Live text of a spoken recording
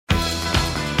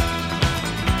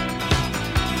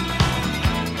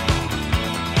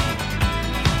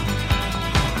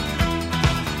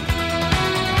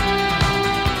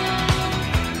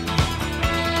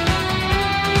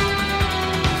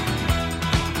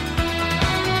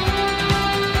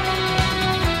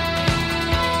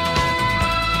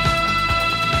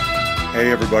Hey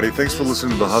everybody, thanks for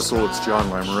listening to The Hustle. It's John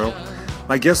Lamoureux.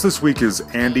 My guest this week is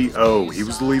AndyO. He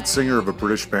was the lead singer of a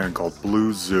British band called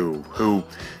Blue Zoo, who,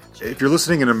 if you're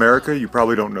listening in America, you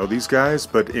probably don't know these guys,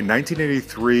 but in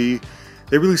 1983,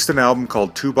 they released an album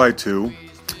called 2x2,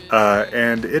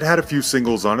 and it had a few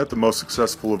singles on it, the most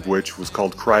successful of which was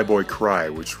called Cry Boy Cry,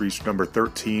 which reached number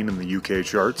 13 in the UK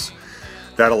charts.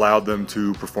 That allowed them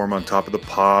to perform on Top of the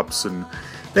Pops, and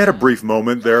they had a brief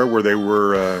moment there where they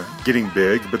were getting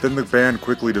big, but then the band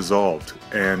quickly dissolved.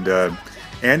 And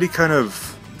Andy kind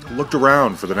of looked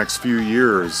around for the next few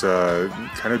years,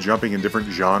 kind of jumping in different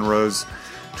genres,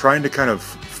 trying to kind of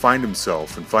find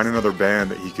himself and find another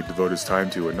band that he could devote his time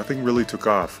to, and nothing really took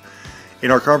off. In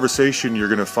our conversation, you're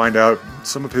going to find out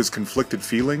some of his conflicted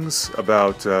feelings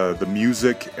about the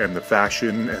music and the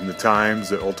fashion and the times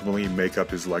that ultimately make up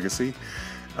his legacy.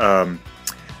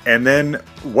 And then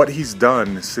what he's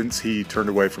done since he turned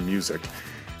away from music.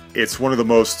 It's one of the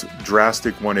most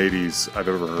drastic 180s I've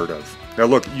ever heard of. Now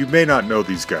look, you may not know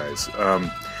these guys,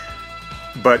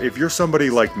 but if you're somebody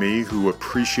like me who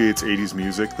appreciates 80s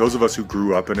music, those of us who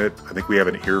grew up in it, I think we have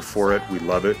an ear for it, we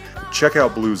love it. Check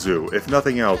out Blue Zoo. If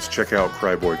nothing else, check out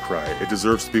Cry Boy Cry. It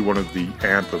deserves to be one of the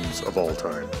anthems of all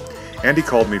time. Andy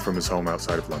called me from his home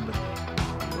outside of London.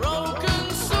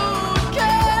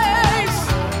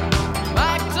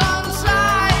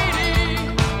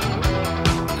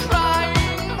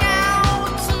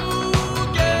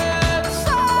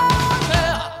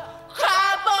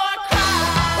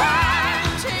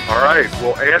 All right.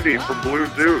 Well, Andy from Blue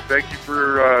Zoo, thank you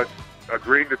for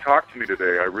agreeing to talk to me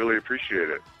today. I really appreciate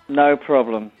it. No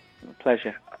problem.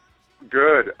 Pleasure.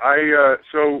 Good.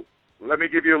 So let me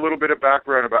give you a little bit of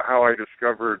background about how I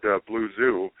discovered Blue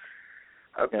Zoo.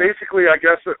 Basically, I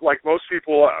guess that, like most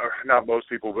people, not most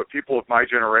people, but people of my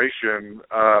generation,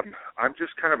 I'm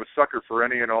just kind of a sucker for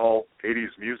any and all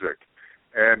 80s music.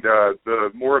 And the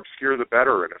more obscure, the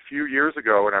better. And a few years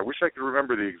ago, and I wish I could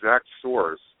remember the exact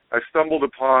source, I stumbled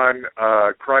upon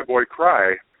Cry Boy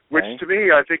Cry, which to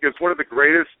me I think is one of the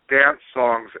greatest dance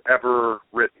songs ever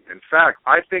written. In fact,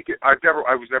 I think I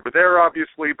was never there,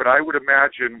 obviously, but I would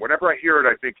imagine whenever I hear it,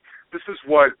 I think this is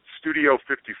what Studio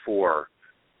 54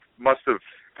 must have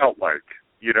felt like,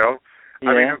 you know? Yeah.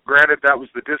 I mean, granted, that was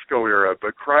the disco era,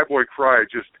 but Cry Boy Cry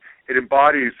it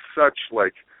embodies such,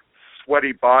 like,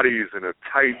 sweaty bodies in a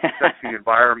tight, sexy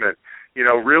environment. You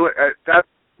know, really, that's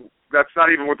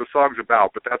not even what the song's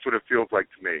about, but that's what it feels like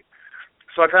to me.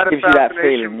 So I've had a fascination. That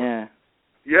feeling, yeah.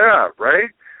 Yeah,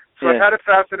 right? So I've had a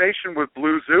fascination with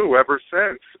Blue Zoo ever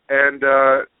since. And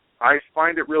I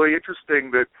find it really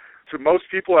interesting that to most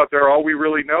people out there, all we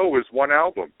really know is one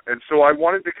album. And so I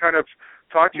wanted to kind of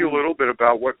talk to you a little bit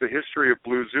about what the history of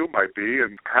Blue Zoo might be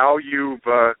and how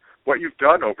what you've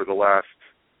done over the last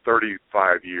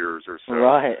 35 years or so.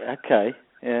 Right, okay,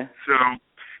 yeah. So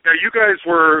now you guys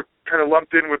were kind of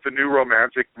lumped in with the new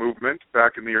romantic movement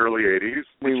back in the early 80s.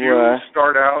 Did you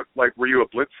start out, like, were you a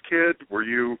Blitz kid? Were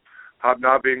you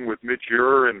hobnobbing with Midge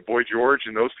Ure and Boy George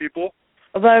and those people?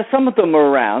 Although some of them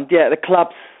were around, yeah. The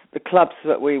clubs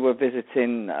that we were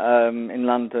visiting in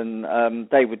London,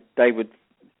 they would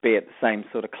be at the same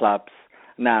sort of clubs.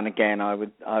 Now and again,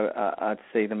 I'd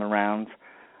see them around.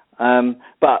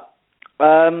 But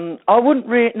I wasn't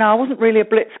really a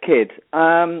Blitz kid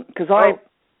because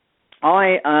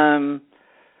I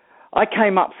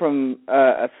came up from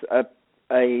a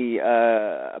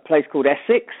place called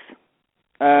Essex.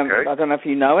 I don't know if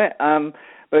you know it,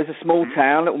 but it's a small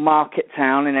town, little market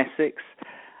town in Essex,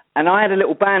 and I had a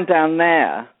little band down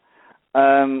there,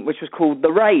 which was called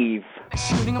The Rave.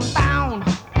 Shooting them down,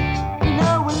 you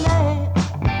know we're late,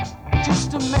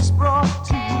 just a mess brought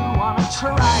to you on a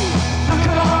tray.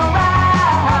 Looking all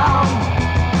around,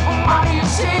 what do you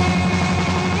see?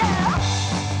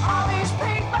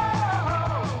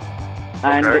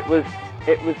 And it was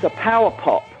a power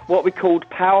pop, what we called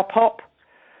power pop.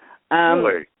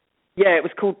 Really? Yeah, it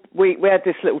was called. We had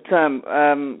this little term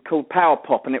called power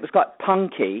pop, and it was like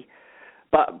punky,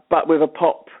 but with a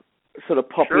sort of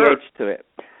poppy edge to it.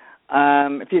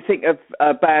 If you think of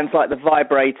bands like the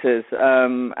Vibrators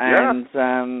and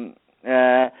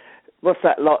what's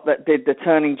that lot that did the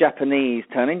Turning Japanese?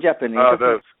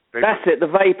 That's it, the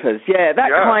Vapors. Yeah,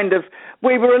 kind of.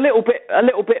 We were a little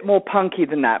bit more punky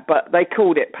than that, but they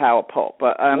called it power pop.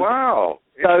 But wow,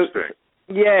 interesting.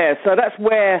 So that's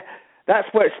where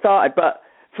it started. But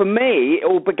for me, it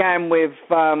all began with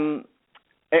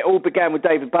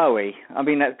David Bowie. I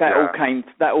mean,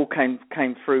 that all came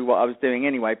through what I was doing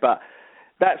anyway. But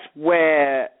that's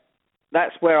where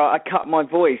I cut my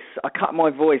voice. I cut my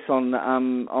voice on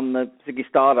the Ziggy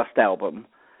Stardust album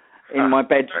in my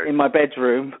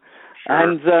bedroom,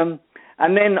 sure.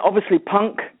 and then obviously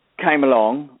punk came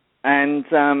along, and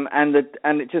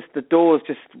the doors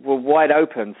just were wide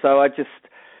open. So I just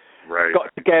got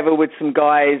together with some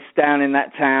guys down in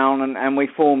that town, and we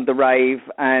formed the rave,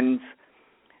 and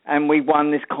we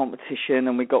won this competition,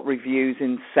 and we got reviews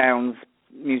in Sounds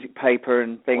music paper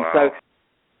and things. Wow. So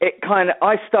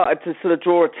I started to sort of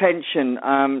draw attention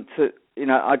to,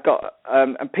 I got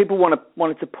and people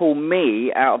wanted to pull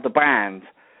me out of the band.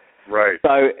 Right.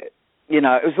 So, it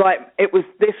was like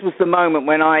this was the moment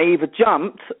when I either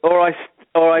jumped or I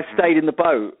stayed in the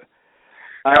boat.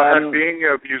 Now, had being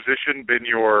a musician been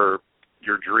your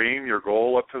dream, your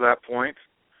goal up to that point,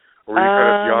 or were you kind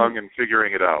of young and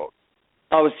figuring it out?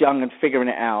 I was young and figuring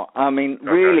it out. I mean,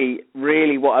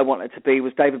 really, what I wanted to be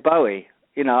was David Bowie.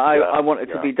 I wanted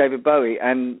to be David Bowie,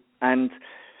 and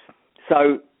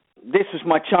so this was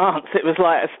my chance. It was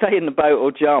like stay in the boat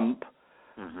or jump,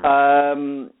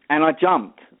 and I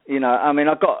jumped. I mean,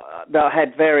 I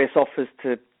had various offers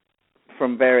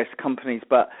from various companies,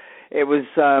 but it was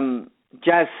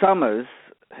Jazz Summers,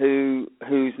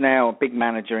 who's now a big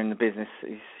manager in the business.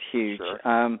 He's huge.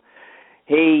 Sure.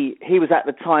 He was at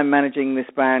the time managing this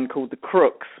band called the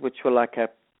Crooks, which were like a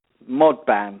mod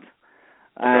band.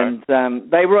 And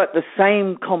they were at the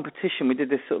same competition. We did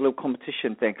this sort of little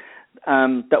competition thing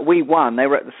that we won. They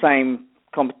were at the same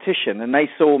competition, and they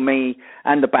saw me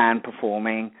and the band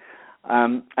performing.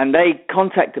 And they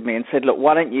contacted me and said, "Look,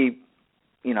 why don't you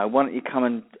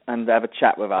come and have a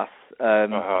chat with us?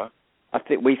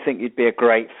 We think you'd be a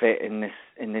great fit in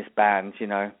this band,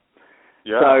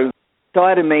 Yeah. So I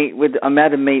had a meet with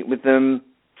them.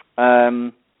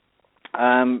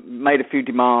 Made a few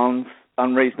demands.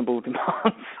 Unreasonable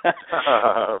demands,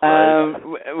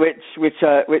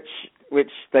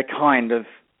 which they kind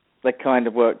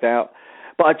of worked out.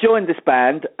 But I joined this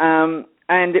band, and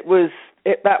that was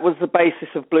the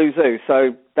basis of Blue Zoo.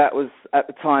 So that was at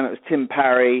the time it was Tim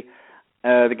Parry,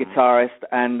 the guitarist,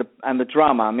 and the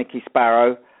drummer Mickey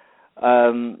Sparrow,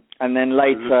 and then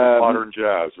later this is modern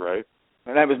jazz, right?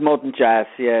 And that was modern jazz.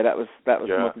 Yeah, that was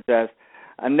modern jazz.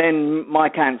 And then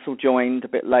Mike Ansell joined a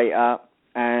bit later.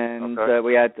 And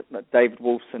we had David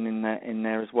Wolfson in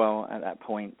there as well at that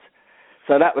point.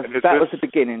 So that was the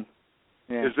beginning.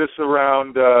 Yeah. Is this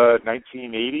around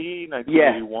 1980,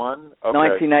 1981? Yeah.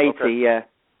 1980, yeah.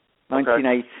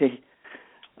 1980.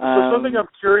 So something I'm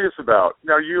curious about.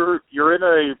 Now you're in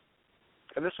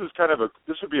and this would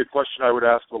be a question I would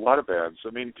ask a lot of bands.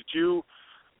 I mean,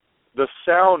 the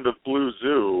sound of Blue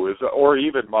Zoo or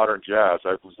even modern jazz.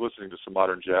 I was listening to some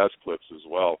modern jazz clips as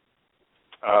well.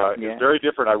 It's very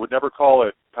different. I would never call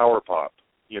it power pop,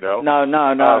 No.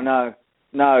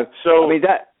 So I mean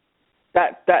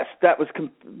that was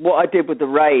what I did with the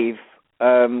rave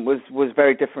was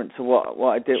very different to what I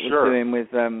was doing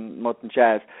with modern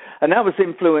jazz, and that was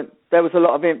influenced. There was a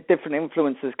lot of different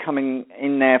influences coming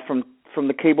in there from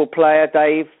the keyboard player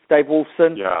Dave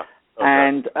Wolfson,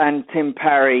 and Tim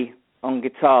Parry on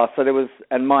guitar. So there was,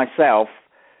 and myself.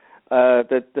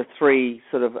 The three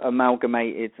sort of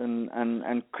amalgamated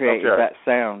and created that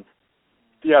sound.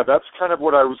 Yeah, that's kind of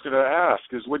what I was going to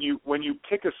ask. Is when you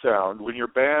pick a sound, when your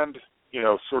band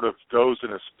sort of goes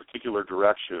in a particular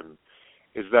direction,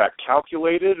 is that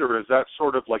calculated, or is that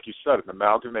sort of like you said, an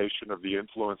amalgamation of the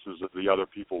influences of the other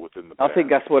people within the band? I think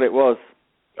that's what it was.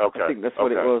 Okay. I think that's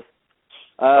what it was.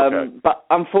 But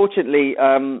unfortunately,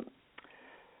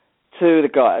 two of the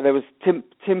guys, there was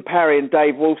Tim Parry and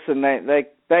Dave Wolfson.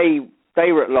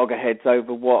 They were at loggerheads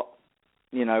over what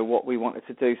we wanted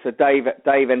to do. So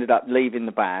Dave ended up leaving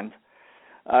the band,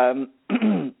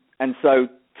 and so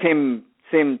Tim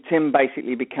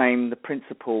basically became the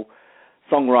principal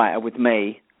songwriter with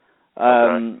me,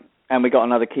 and we got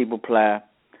another keyboard player.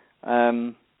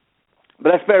 But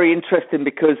that's very interesting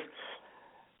because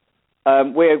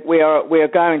we are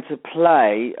going to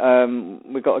play.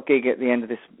 We've got a gig at the end of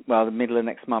the middle of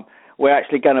next month. We're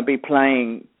actually going to be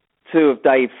playing two of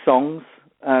Dave's songs.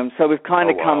 So we've kind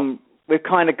of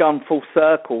gone full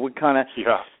circle. We've kind of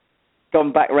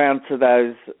gone back around to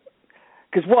those.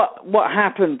 Because what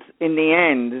happened in the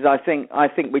end is I think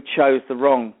we chose the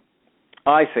wrong.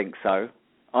 I think so.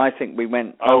 I think we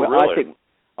went. Oh, really?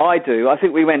 I do. I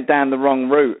think we went down the wrong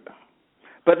route.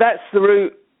 But that's the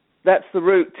route. That's the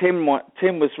route Tim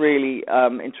was really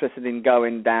interested in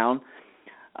going down,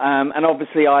 and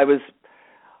obviously I was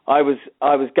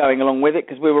going along with it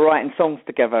because we were writing songs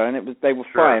together, and they were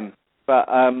fine. But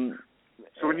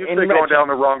so when you say going down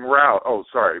the wrong route,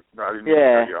 sorry, I didn't mean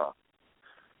to cut you off.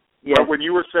 Yeah. But when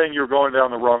you were saying you were going down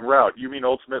the wrong route, you mean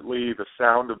ultimately the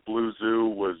sound of Blue Zoo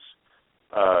was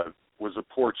a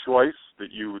poor choice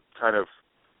that you kind of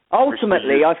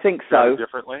ultimately I think so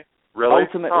differently. Really?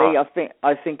 Ultimately,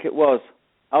 I think it was.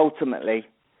 Ultimately.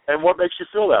 And what makes you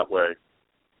feel that way?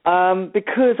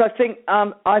 Because I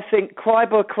think Cry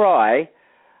by Cry,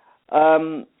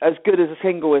 as good as a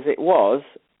single as it was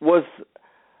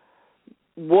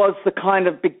the kind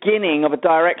of beginning of a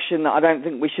direction that I don't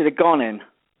think we should have gone in.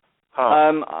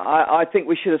 I think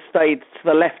we should have stayed to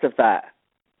the left of that,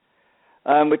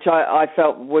 which I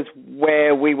felt was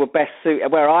where we were best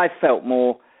suited, where I felt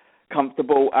more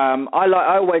comfortable.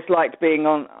 I always liked being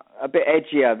on a bit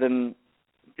edgier than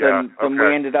we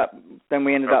ended up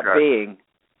being.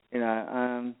 You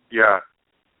know. Yeah.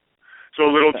 So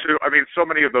a little too. I mean, so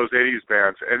many of those '80s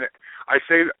bands, and I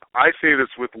say this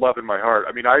with love in my heart.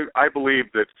 I mean, I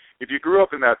believe that if you grew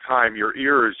up in that time, your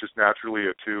ear is just naturally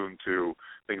attuned to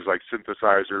things like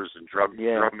synthesizers and drum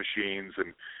machines,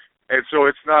 and so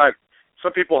it's not.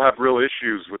 Some people have real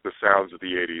issues with the sounds of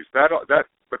the '80s.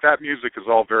 But that music is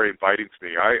all very inviting to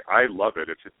me. I love it.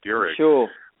 It's endearing. Sure.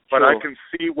 But I can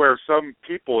see where some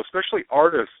people, especially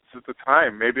artists at the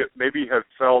time, maybe have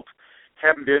felt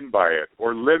hemmed in by it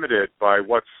or limited by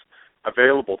what's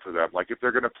available to them. Like if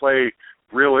they're going to play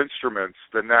real instruments,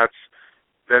 then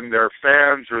their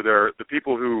fans or the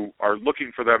people who are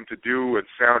looking for them to do and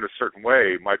sound a certain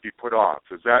way might be put off.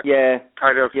 Is that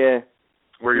kind of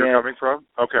where you're coming from?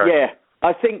 Okay. Yeah,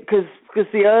 I think because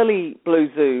the early Blue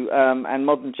Zoo and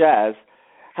modern jazz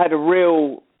had a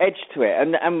real edge to it,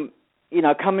 and you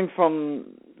know, coming from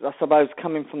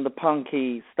the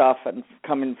punky stuff and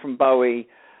coming from Bowie,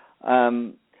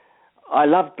 I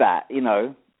loved that, you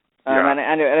know,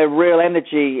 and a real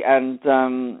energy and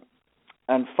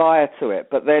fire to it.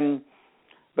 But then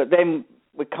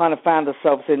we kind of found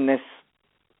ourselves in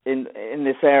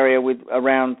this area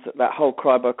around that whole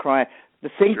Cry by Cry.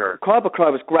 Cry by Cry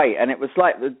was great, and it was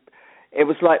like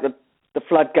the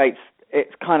floodgates.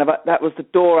 It's kind of that was the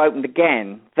door opened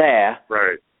again there.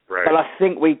 Right. But I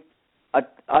think we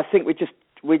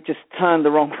just turned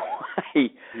the wrong way.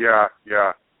 Yeah.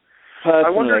 Personally. I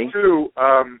wonder too.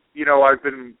 You know, I've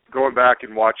been going back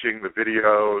and watching the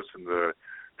videos and the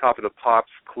Top of the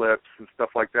Pops clips and stuff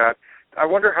like that. I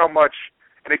wonder how much.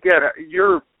 And again,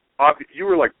 you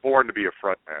were like born to be a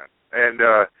frontman, and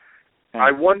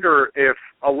I wonder if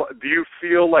do you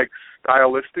feel like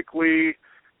stylistically,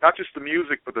 not just the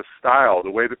music but the style, the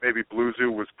way that maybe Blue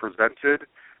Zoo was presented.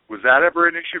 Was that ever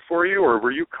an issue for you, or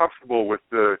were you comfortable with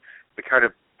the kind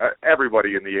of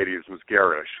everybody in the '80s was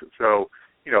garish? So,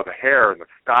 you know, the hair and the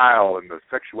style and the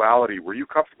sexuality. Were you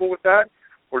comfortable with that,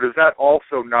 or does that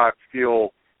also not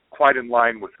feel quite in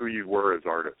line with who you were as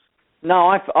artists? No,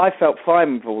 I felt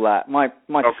fine with all that. Myself.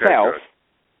 Okay,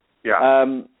 yeah.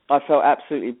 I felt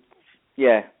absolutely,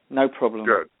 no problem.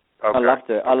 Good. Okay. I loved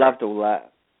it. I loved all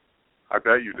that. I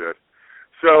bet you did.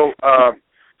 So.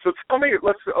 So tell me,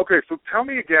 tell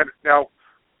me again now,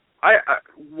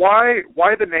 why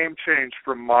the name change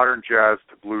from modern jazz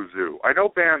to Blue Zoo? I know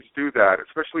bands do that,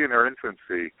 especially in their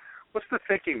infancy. What's the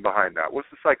thinking behind that? What's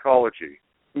the psychology?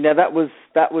 Yeah, that was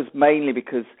mainly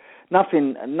because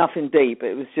nothing deep.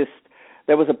 It was just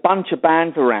there was a bunch of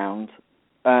bands around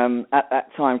at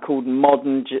that time called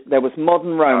there was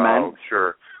Modern Romance. Oh,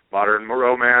 sure. Modern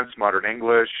Romance, Modern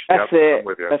English. That's it. I'm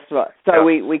with you. That's right. So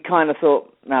we kind of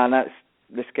thought, no,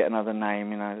 let's get another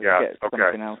name, you know. Let's get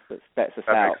something else that sets us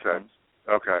out. That makes sense.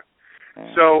 Okay.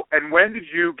 Yeah. So, and when did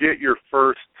you get your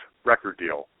first record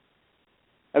deal?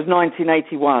 It was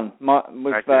 1981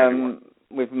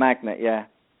 with Magnet, yeah.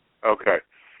 Okay.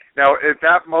 Now, at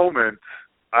that moment,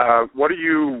 what are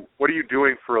you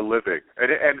doing for a living?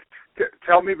 And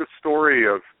tell me the story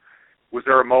of, was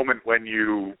there a moment when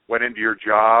you went into your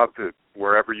job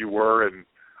wherever you were, and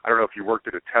I don't know if you worked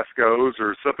at a Tesco's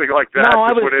or something like that. No,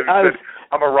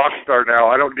 I'm a rock star now.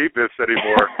 I don't need this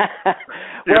anymore.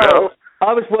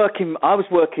 I was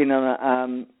working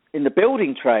on in the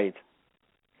building trade.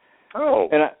 Oh.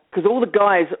 Because all the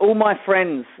guys, all my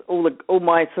friends, all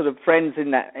my sort of friends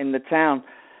in the town,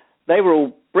 they were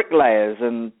all bricklayers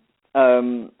and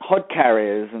hod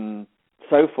carriers and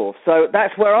so forth. So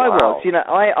that's where I was. You know,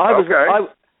 I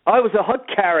was a hod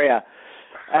carrier,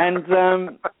 and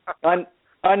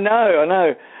I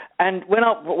know. And when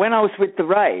I was with the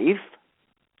rave,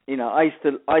 you know, I used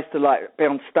to like be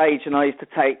on stage, and I used to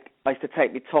take my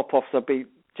top off, so I'd be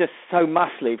just so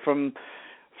muscly from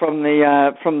running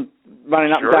up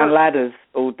and down ladders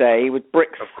all day with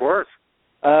bricks. Of course.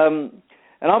 And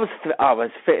I was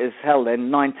fit as hell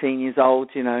then, 19 years old,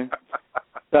 you know.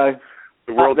 So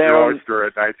the world's your oyster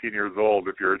at 19 years old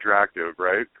if you're attractive,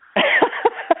 right?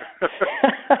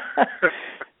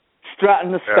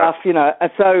 Strutting the stuff, you know.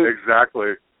 And so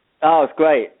exactly. Oh, it's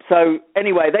great. So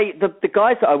anyway, the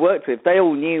guys that I worked with, they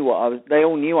all knew I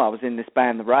was in this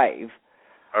band, The Rave.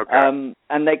 Okay.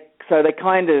 And they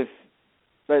kind of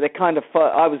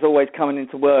I was always coming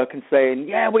into work and saying,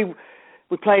 yeah, we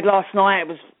played last night. It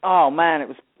was, oh man, it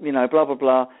was, blah blah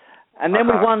blah. And then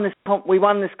we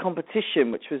won this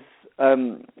competition, which was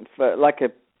for like a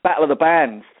battle of the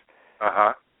bands.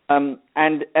 And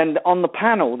on the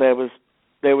panel there was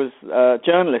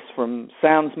journalists from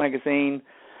Sounds magazine.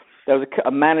 There was a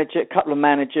couple of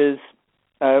managers,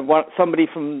 somebody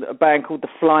from a band called the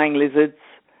Flying Lizards.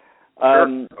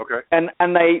 Sure. Okay.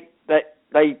 And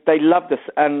they loved us.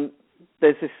 And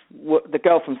there's the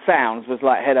girl from Sounds was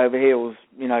like head over heels.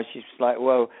 She's like,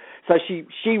 whoa. So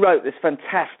she wrote this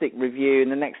fantastic review,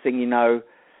 and the next thing you know,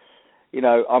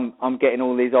 I'm getting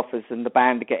all these offers, and the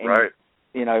band are getting, right.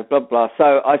 Blah blah.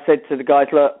 So I said to the guys,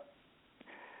 look.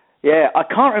 Yeah, I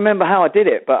can't remember how I did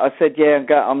it, but I said, yeah,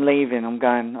 I'm leaving. I'm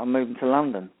moving to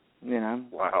London,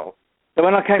 Wow. So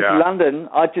when I came to London,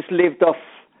 I just lived off,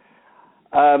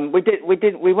 we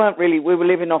were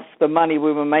living off the money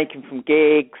we were making from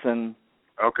gigs and,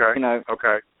 Okay.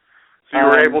 Okay. So you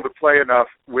were able to play enough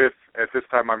with, at this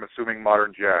time I'm assuming,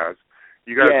 modern jazz.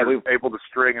 You guys were able to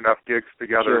string enough gigs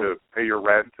together to pay your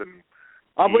rent and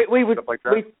stuff like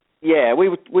that?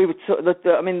 We would.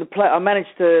 I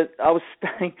managed to. I was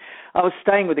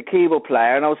staying with a keyboard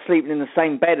player, and I was sleeping in the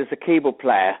same bed as the keyboard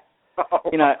player. Oh,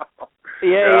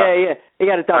 Yeah. He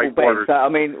had a double bed, so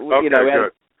we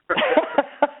had.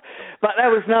 But there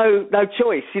was no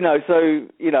choice, So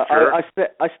Sure.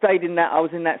 I stayed in that. I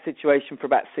was in that situation for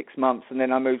about 6 months, and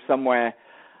then I moved somewhere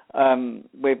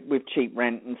with cheap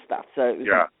rent and stuff. So it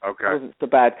wasn't so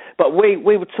bad. But we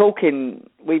were talking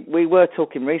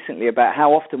recently about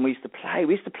how often we used to play.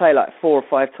 We used to play like 4 or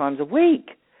 5 times a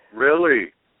week.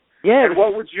 Really? Yeah. And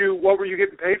what were you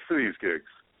getting paid for these gigs?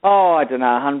 Oh, I don't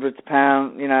know, hundreds of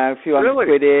pounds, a few hundred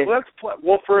quid here.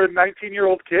 Well, for a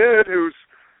 19-year-old kid who's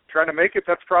trying to make it,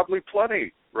 that's probably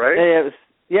plenty, right? Yeah, it was.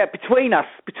 Yeah, between us.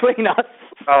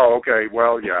 Oh, okay.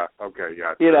 Well, yeah. Okay,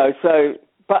 yeah. So.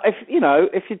 But if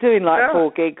you're doing like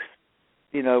 4 gigs,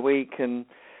 a week, and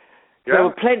there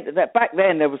were plenty. That back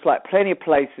then there was like plenty of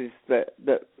places that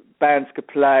bands could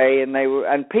play,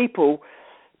 and people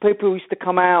used to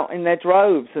come out in their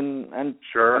droves and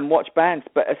watch bands.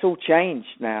 But it's all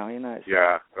changed now,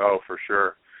 Yeah. Oh, for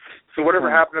sure. So whatever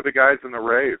happened to the guys in the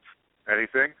Rave?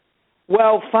 Anything?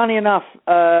 Well, funny enough,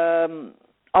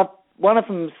 one of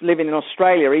them's living in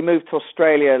Australia. He moved to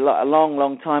Australia a long,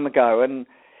 long time ago, and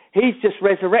he's just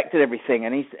resurrected everything,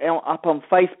 and he's up on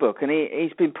Facebook, and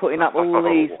he's been putting up all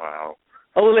this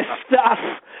stuff,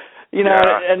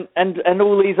 and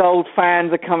all these old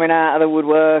fans are coming out of the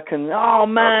woodwork, and oh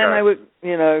man, they were,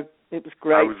 it was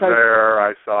great. I was there.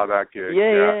 I saw that gig.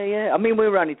 Yeah. I mean, we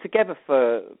were only together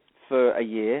for a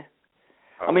year.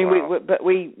 Oh,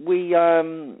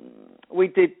 we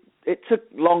did. It took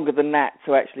longer than that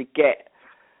to actually get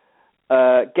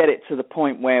it to the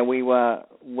point where we were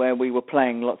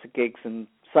playing lots of gigs and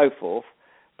so forth.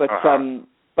 But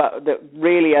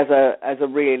really, as a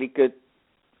really good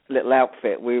little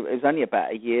outfit, it was only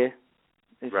about a year.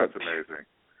 That's amazing.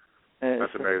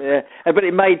 That's amazing. Yeah, but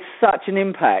it made such an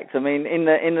impact. I mean, in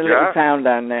the little town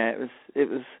down there, it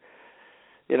was.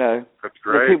 That's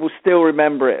great. People still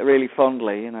remember it really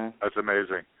fondly. That's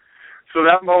amazing. So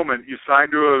that moment, you sign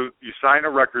a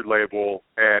record label,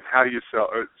 and how do you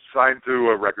sign to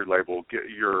a record label?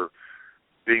 You're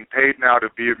being paid now to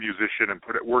be a musician and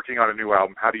working on a new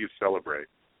album. How do you celebrate?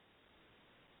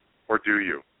 Or do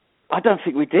you? I don't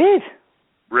think we did.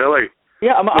 Really?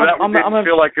 Yeah, didn't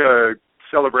feel like a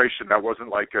celebration. That wasn't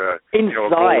like a inside. A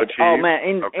goal achieved. Oh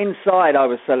man, inside I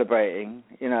was celebrating.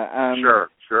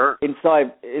 Sure.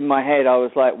 Inside in my head, I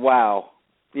was like, wow,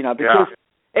 because.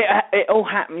 It all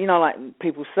happened, like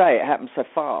people say, it happened so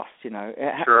fast,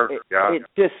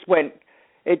 It just went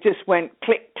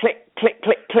click, click, click,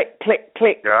 click, click, click,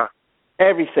 click. Yeah.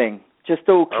 Everything just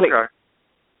all clicked. Okay.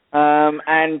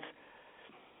 And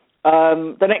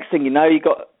the next thing you know, you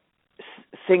got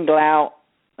single out,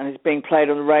 and it's being played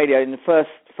on the radio. And the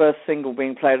first single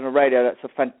being played on the radio, that's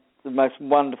the most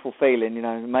wonderful feeling,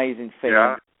 amazing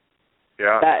feeling.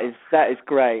 Yeah. That is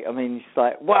great. I mean, it's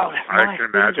like, wow, that's nice. I can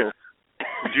imagine.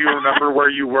 Do you remember where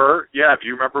you were? Yeah. Do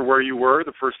you remember where you were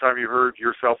the first time you heard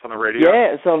yourself on the radio?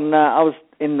 Yeah, it's on. I was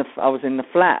in the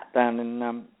flat down in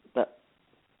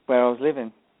where I was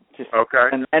living. Okay.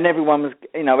 And everyone was,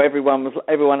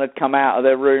 everyone had come out of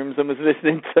their rooms and was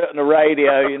listening to it on the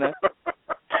radio.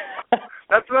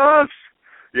 That's us.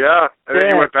 Yeah. And then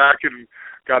you went back and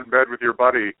got in bed with your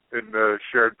buddy in the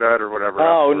shared bed or whatever.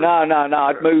 Oh no!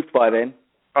 I'd moved by then.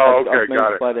 Oh, okay.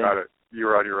 Got it.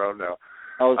 you're on your own now.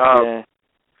 I was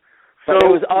So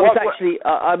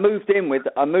I moved in with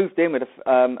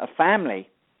a family.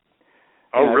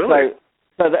 Oh, really?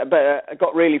 But I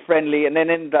got really friendly, and then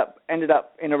ended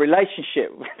up in a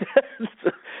relationship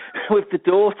with the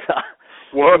daughter.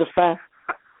 What?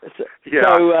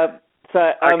 Yeah. So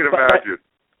I can imagine.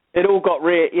 It all got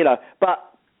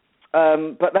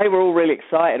but they were all really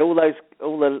excited. All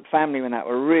the family and that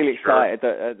were really excited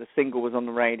that the single was on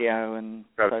the radio, and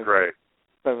that's great.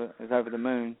 So it was over the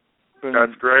moon. Brilliant.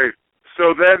 That's great.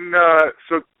 So then,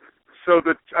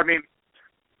 I mean,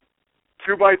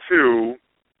 2x2.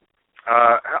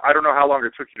 I don't know how long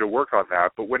it took you to work on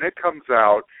that, but when it comes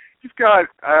out, you've got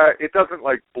it doesn't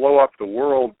like blow up the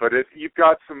world, but you've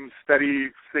got some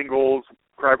steady singles.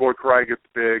 Cry Boy Cry gets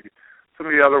big. Some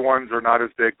of the other ones are not as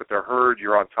big, but they're heard.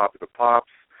 You're on top of the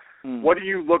pops. What do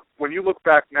you when you look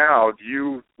back now?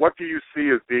 What do you see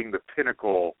as being the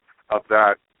pinnacle of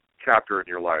that chapter in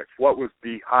your life? What was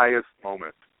the highest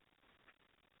moment?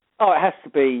 Oh, it has to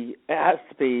be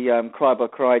Cry Boy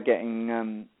Cry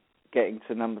getting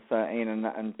to number 13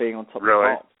 and being on top of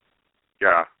the pops.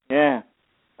 Yeah. Yeah.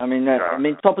 I mean,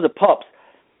 Top of the Pops.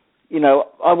 You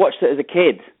know, I watched it as a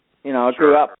kid. You know, I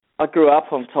grew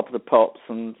up on Top of the Pops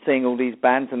and seeing all these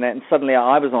bands and that, and suddenly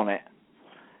I was on it.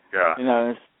 Yeah. You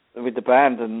know, with the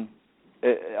band, and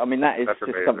that is That's just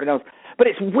amazing. something else. But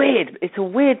it's weird. It's a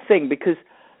weird thing because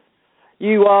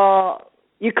you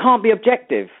can't be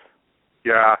objective.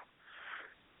 Yeah.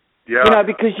 Yeah. You know,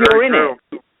 because you're in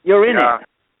it. You're in it.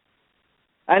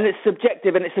 And it's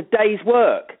subjective, and it's a day's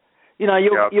work. You know,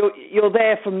 you're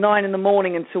there from 9 in the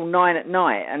morning until 9 at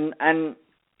night, and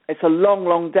it's a long,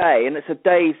 long day, and it's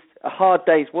a hard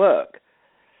day's work.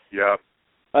 Yeah.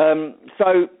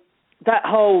 So that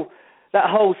whole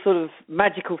sort of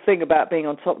magical thing about being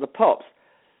on top of the pops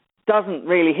doesn't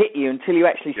really hit you until you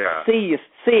actually see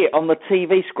it on the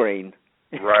TV screen.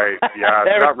 Right. Yeah.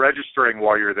 It's not registering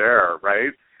while you're there,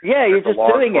 right? Yeah, you're just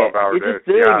doing it. You're just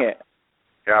doing it.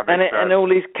 Yeah, and all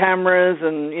these cameras,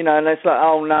 and you know, and it's like,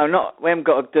 oh no, we haven't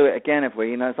got to do it again, have we?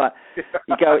 You know, it's like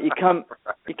you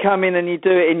come in and you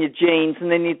do it in your jeans, and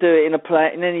then you do it in a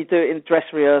play, and then you do it in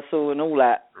dress rehearsal and all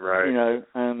that. Right. You know.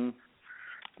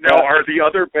 Now, are the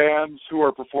other bands who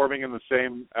are performing in the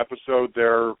same episode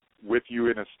there with you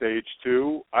in a stage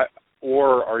too,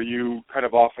 or are you kind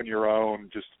of off on your own,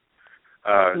 just?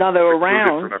 No, they're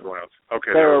around. From everyone else.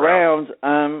 Okay, they're around.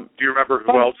 Do you remember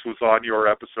who else was on your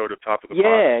episode of Top of the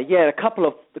Pops? Yeah, a couple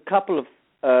of.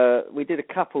 We did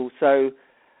a couple. So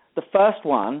the first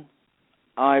one,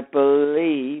 I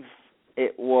believe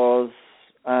it was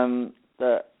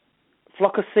the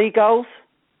Flock of Seagulls.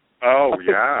 Oh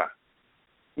yeah.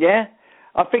 Yeah,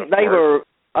 I think they were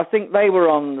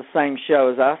on the same show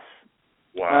as us.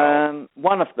 Wow.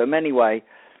 One of them, anyway.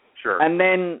 Sure. And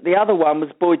then the other one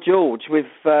was Boy George with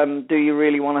Do You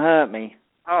Really Want to Hurt Me?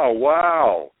 Oh,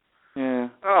 wow. Yeah.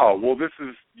 Oh, well,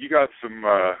 you got some,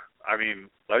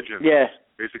 legends. Yeah.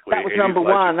 Basically, that was number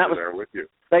one. That was there with you.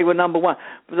 They were number one.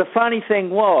 But the funny thing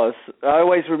was, I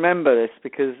always remember this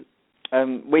because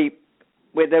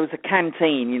there was a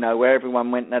canteen, you know, where everyone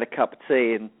went and had a cup of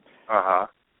tea, and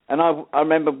and I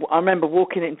remember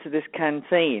walking into this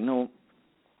canteen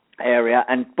area,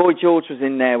 and Boy George was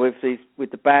in there with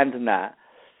the band and that,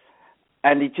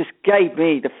 and he just gave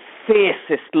me the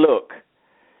fiercest look,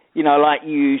 you know, like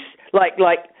you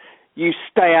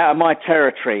stay out of my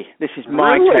territory. This is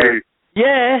my territory.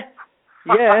 Yeah.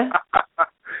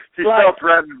 He felt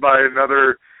threatened by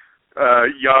another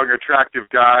young, attractive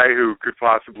guy who could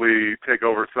possibly take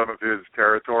over some of his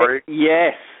territory.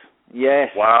 Yes.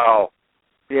 Wow.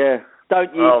 Yeah.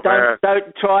 Don't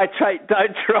try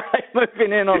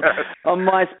moving in on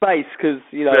my space, because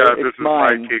you know it's this is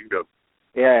mine. my kingdom.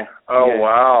 Yeah. Oh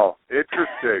wow,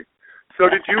 interesting. So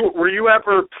were you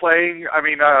ever playing? I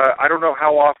mean, I don't know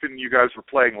how often you guys were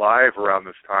playing live around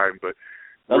this time, but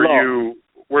so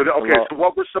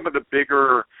what were some of the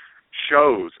bigger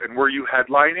shows, and were you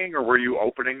headlining or were you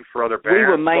opening for other bands?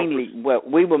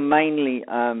 We were mainly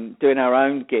doing our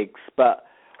own gigs, but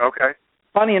okay.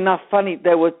 Funny enough,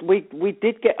 we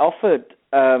did get offered.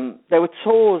 There were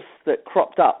tours that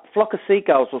cropped up. Flock of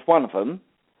Seagulls was one of them.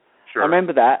 Sure. I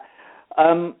remember that.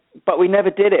 But we never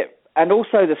did it. And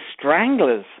also the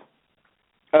Stranglers.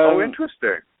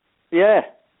 Interesting. Yeah,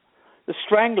 the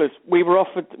Stranglers. We were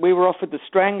offered the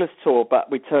Stranglers tour, but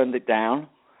we turned it down.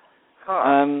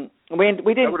 Huh. We didn't.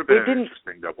 That would have been an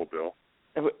interesting double bill.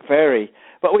 Very,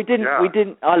 but we didn't. Yeah. We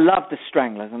didn't. I love the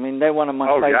Stranglers. I mean, they're one of my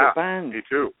favorite bands. Me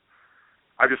too.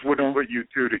 I just wouldn't put you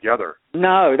two together.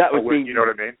 No, that would be. You know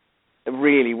what I mean? A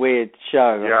really weird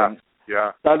show. Yeah.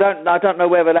 Yeah. So I don't know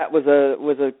whether that was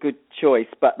a good choice,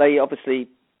 but they obviously,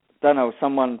 don't know,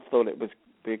 someone thought it would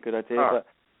be a good idea.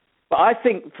 But I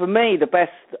think for me the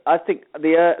best, I think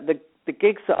the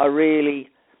gigs that I really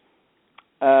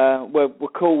were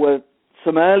cool were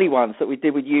some early ones that we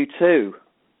did with U2.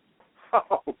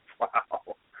 Oh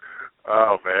wow!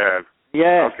 Oh man.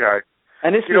 Yeah. Okay.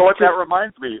 And this, you know what? That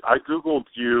reminds me. I googled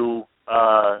you.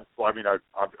 Well, I mean, a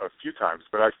few times,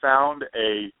 but I found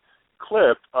a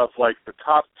clip of like the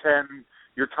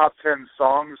your top 10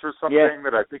 songs or something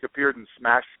that I think appeared in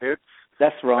Smash Hits.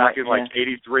 That's right. Back in like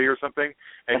 '83 or something,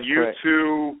 and That's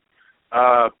U2,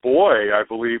 Boy, I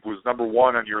believe, was number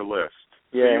 1 on your list.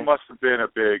 Yeah. So you must have been a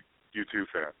big U2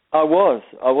 fan. I was.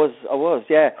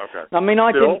 Yeah. Okay. I mean,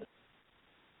 I didn't.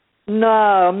 No,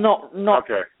 I'm not.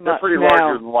 Okay. They're pretty now.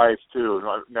 larger than life too.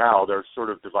 Now they're sort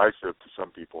of divisive to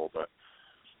some people, but.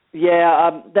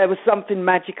 Yeah, there was something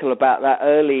magical about that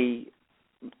early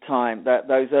time,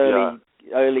 those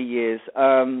early years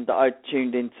that I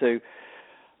tuned into,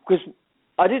 because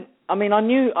I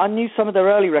knew some of their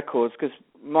early records because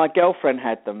my girlfriend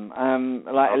had them,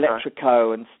 like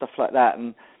Electrico and stuff like that,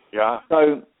 and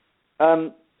so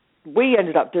we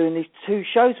ended up doing these 2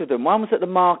 shows with them. One was at the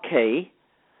Marquee,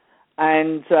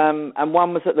 and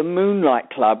one was at the Moonlight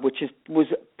Club, which was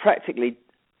practically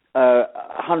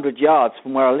 100 yards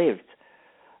from where I lived.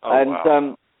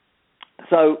 Wow.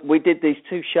 So we did these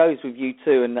 2 shows with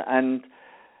U2, and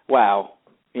wow,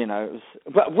 you know,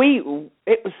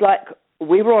 it was like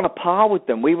we were on a par with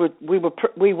them. We were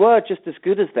just as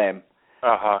good as them.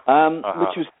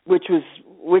 Which was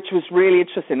really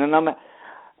interesting. And I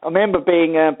remember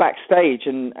being backstage,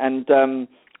 and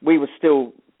we were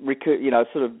still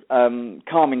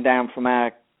calming down from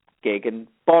our gig, and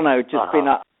Bono had just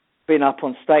been up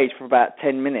on stage for about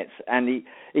 10 minutes, and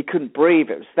he couldn't breathe.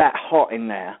 It was that hot in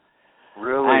there.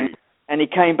 Really? And he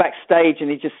came backstage, and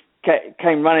he just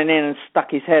came running in and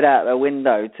stuck his head out the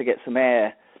window to get some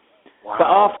air. Wow. But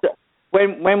after,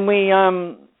 when we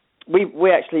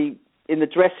actually, in the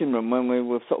dressing room, when we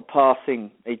were sort of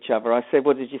passing each other, I said,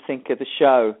 "What did you think of the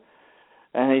show?"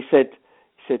 And he said,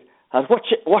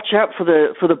 "Watch out for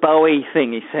the Bowie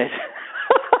thing," he said.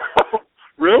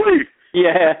 Really?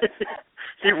 Yeah.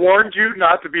 He warned you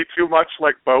not to be too much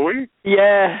like Bowie?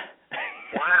 Yeah.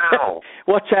 Wow.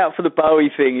 Watch out for the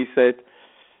Bowie thing, he said.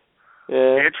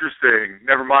 Yeah. Interesting.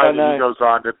 Never mind that he goes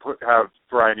on to have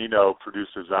Brian Eno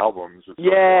produce his albums.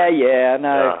 Yeah, I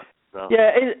know.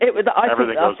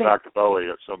 Everything goes back to Bowie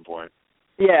at some point.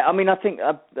 Yeah, I mean, I think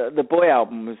the Boy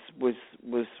album was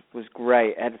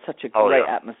great. It had such a great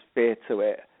atmosphere to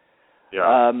it.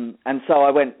 Yeah. And so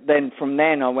I went. Then from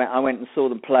then I went and saw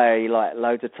them play like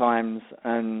loads of times,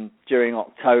 and during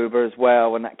October as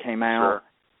well when that came out.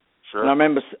 Sure. And I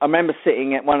remember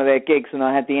sitting at one of their gigs, and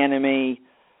I had the NME,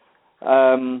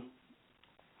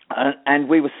 and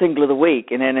we were single of the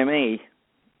week in NME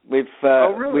with.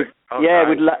 Really?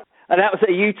 Nice. And that was at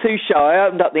a U2 show. I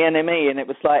opened up the NME, and it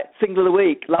was like single of the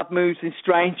week. Love moves in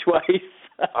strange ways.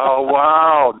 Oh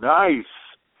wow! Nice.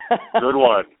 Good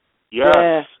one. Yes.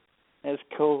 Yeah. That's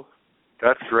cool.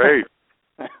 That's great.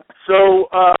 So,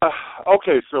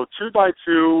 okay, so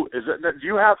 2x2 is it? Do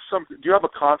you have a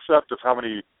concept of how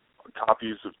many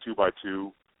copies of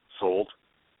 2x2 sold?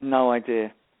 No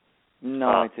idea. No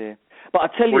idea. But I'll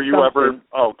tell you something. Were you ever?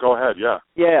 Oh, go ahead. Yeah.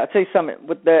 Yeah, I'll tell you something.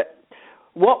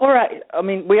 What we're at. I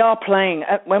mean, we are playing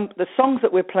when the songs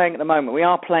that we're playing at the moment. We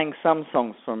are playing some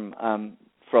songs from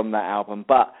that album,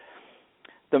 but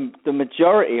the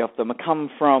majority of them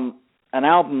come from an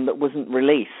album that wasn't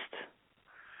released.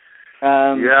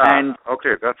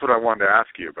 Okay, that's what I wanted to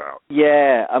ask you about.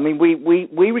 Yeah, I mean,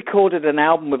 we recorded an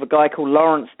album with a guy called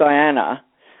Lawrence Diana,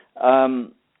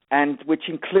 and which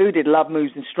included Love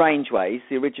Moves in Strange Ways,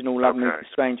 the original Love Moves in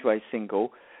Strange Ways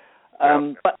single.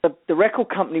 But the record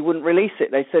company wouldn't release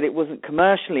it. They said it wasn't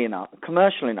commercial enough.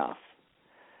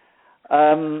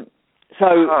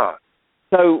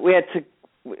 So we had to.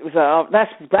 It was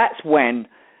that's when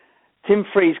Tim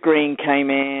Freeze Green came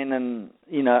in,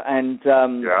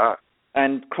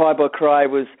 and Cry Boy Cry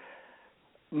was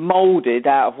molded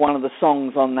out of one of the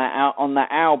songs on that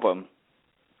album,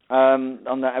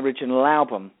 on that original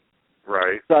album.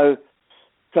 Right. So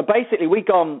basically, we've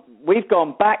gone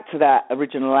back to that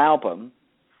original album,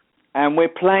 and we're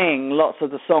playing lots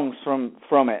of the songs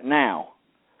from it now.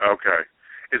 Okay.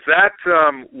 Is that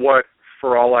what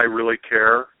For All I Really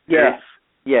Care is?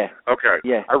 Yeah. Okay.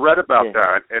 Yeah. I read about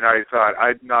that, and I thought,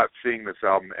 I'm not seeing this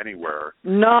album anywhere.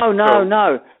 No.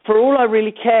 For All I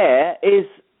Really Care is,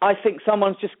 I think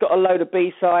someone's just got a load of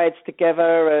B-sides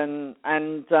together, and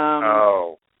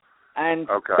okay.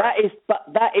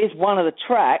 that is one of the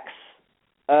tracks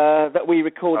that we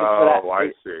recorded for that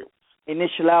I see.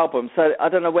 initial album. So I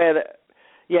don't know where that.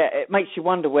 Yeah, it makes you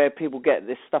wonder where people get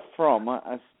this stuff from.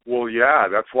 Well, yeah,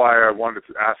 that's why I wanted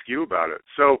to ask you about it.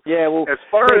 So, yeah, well, as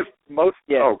far as most,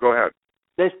 go ahead.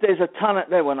 There's a ton of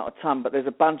well, not a ton, but there's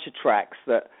a bunch of tracks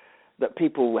that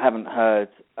people haven't heard.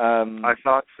 I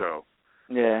thought so.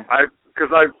 Yeah. Because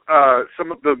I've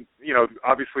some of the,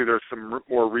 obviously there's some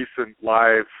more recent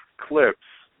live clips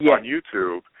on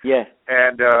YouTube. Yeah.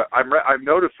 And I'm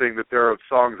noticing that there are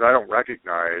songs I don't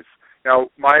recognize.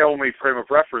 Now, my only frame of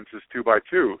reference is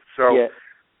 2x2, so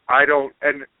I don't.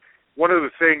 And one of the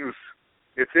things,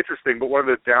 it's interesting, but one of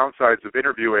the downsides of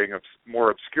interviewing of more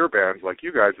obscure bands like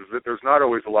you guys is that there's not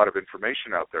always a lot of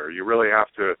information out there. You really have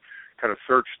to kind of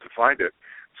search to find it.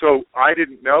 So I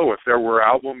didn't know if there were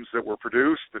albums that were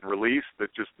produced and released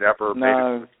that just never made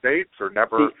it to the States or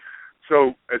never.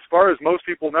 So as far as most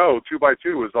people know,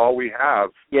 2x2 is all we have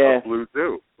of Blue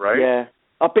Zoo, right? Yeah,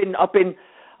 I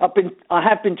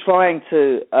have been trying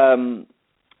to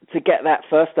get that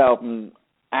first album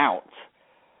out.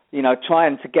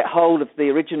 Trying to get hold of the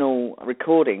original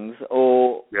recordings,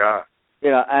 or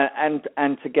and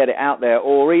to get it out there,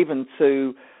 or even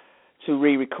to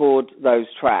re-record those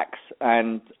tracks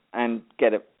and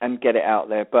get it out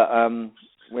there. But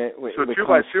so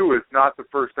 2x2 is not the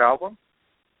first album.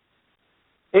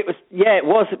 It was. Yeah, it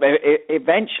was.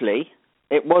 Eventually,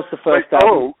 it was the first album.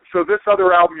 Oh, so this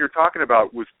other album you're talking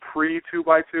about was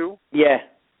pre-2x2?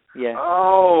 Yeah.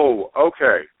 Oh,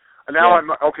 okay. Now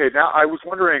Now I was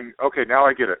wondering. Okay, now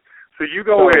I get it. So you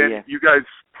go in, you guys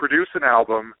produce an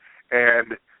album,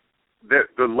 and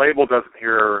the label doesn't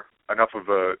hear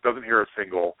a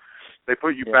single. They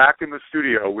put you back in the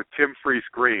studio with Tim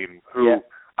Freese-Green, who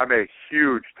I'm a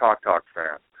huge Talk Talk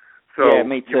fan. So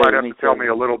me too, you might have to tell me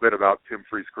a little bit about Tim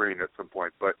Freese-Green at some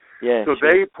point. But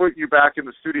they put you back in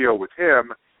the studio with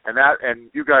him, and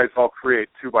you guys all create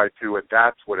 2x2, and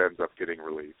that's what ends up getting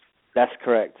released. That's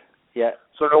correct. Yeah.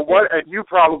 So what? And you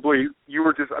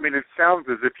were just. I mean, it sounds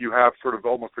as if you have sort of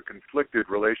almost a conflicted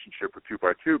relationship with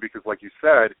 2x2 because, like you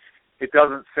said, it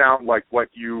doesn't sound like what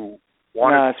you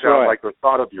wanted to sound like or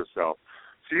thought of yourself.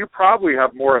 So you probably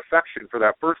have more affection for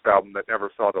that first album that never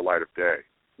saw the light of day.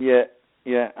 Yeah.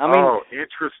 I mean,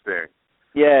 interesting.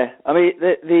 Yeah, I mean,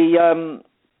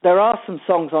 there are some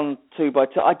songs on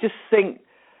 2x2. I just think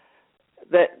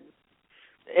that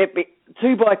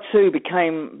 2x2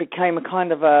 became a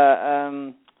kind of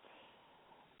a.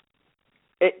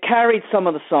 It carried some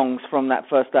of the songs from that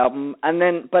first album, and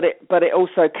then, but it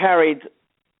also carried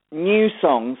new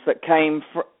songs that came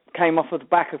off of the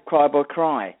back of Cry Boy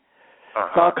Cry.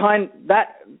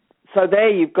 So there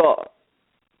you've got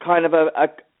kind of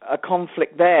a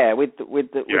conflict there with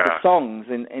the songs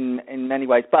in many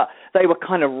ways, but they were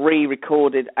kind of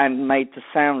re-recorded and made to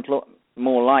sound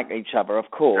more like each other,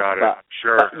 of course. Got it.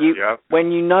 Sure.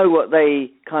 When you know what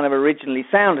they kind of originally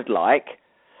sounded like.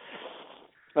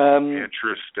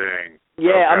 Interesting. Yeah,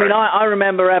 okay. I mean, I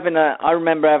remember having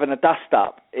a dust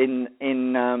up in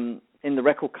the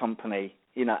record company.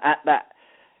 At that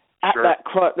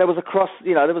there was a cross.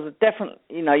 There was a definite.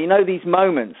 These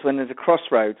moments when there's a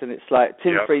crossroads, and it's like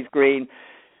Tim Freese-Green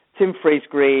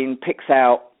picks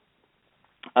out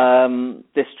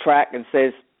this track and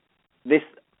says this.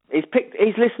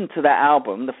 He's listened to that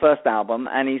album, the first album,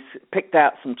 and he's picked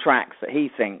out some tracks that he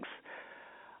thinks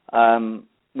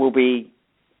will be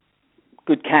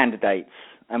good candidates.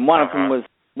 And one of them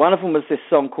was this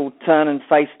song called "Turn and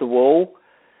Face the Wall,"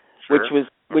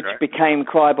 which became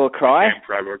 "Cry Boy Cry."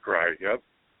 Cry Boy Cry. Yep.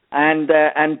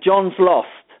 And John's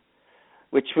Lost,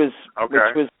 which was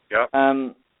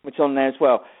on there as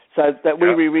well. So that we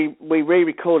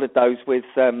re-recorded those with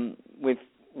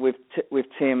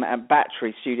Tim at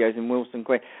Battery Studios in Willesden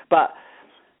Green. But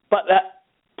that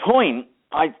point,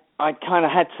 I kind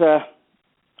of had to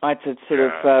sort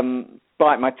of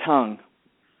bite my tongue.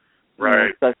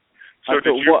 Right. So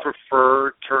did you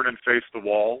prefer Turn and Face the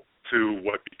Wall to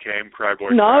what became Cry Boy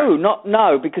Cry?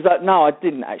 No, because I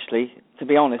didn't actually. To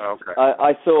be honest,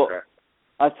 I thought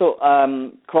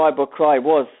Cry Boy Cry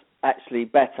was actually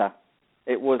better.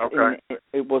 It was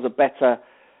it was a better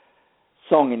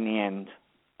song in the end.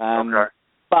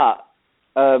 But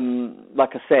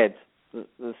like I said,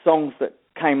 the songs that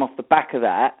came off the back of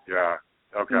that. Yeah.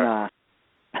 Okay. Nah.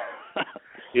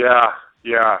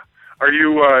 Yeah. Are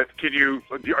you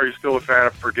still a fan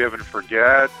of Forgive and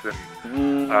Forget?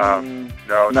 And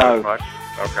no, not as much.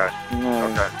 Okay. No.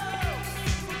 Okay.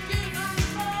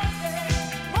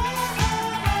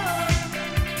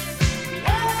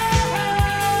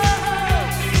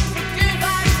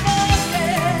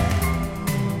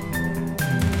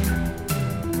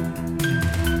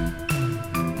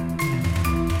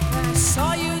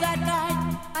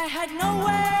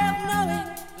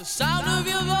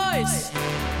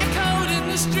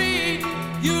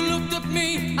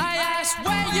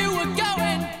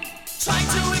 Trying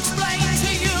to explain to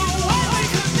you where we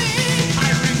could be. I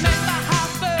remember how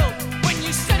I felt when you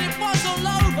said it was all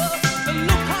over. The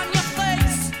look on your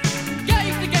face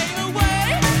gave the game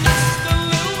away. Just a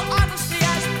little honesty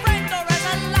as a friend or as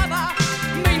a lover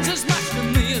means as much to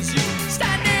me as you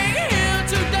standing here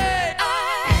today.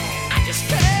 I just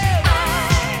care.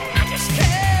 I just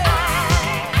care.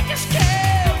 I just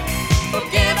care.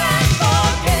 Forgive and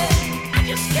forget. I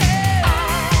just care.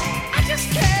 I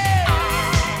just care.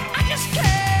 I just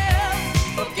care.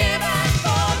 Forgive and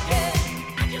forget.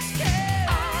 I just care.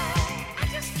 I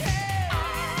just care.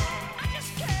 I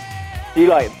just care. Do you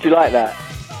like that?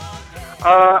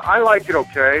 I like it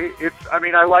okay.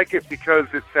 I like it because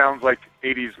it sounds like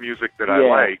 80s music that I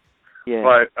like. Yeah.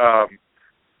 But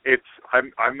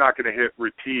I'm not going to hit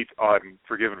repeat on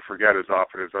Forgive and Forget as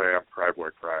often as I am Cry Boy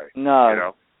Cry. No. You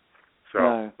know? So,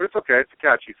 No. but it's okay. It's a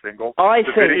catchy single. I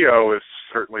the think- video is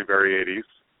certainly very 80s,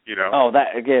 you know? Oh,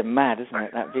 that again, mad, isn't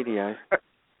it? That video.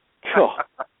 God.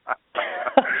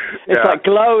 It's Yeah. like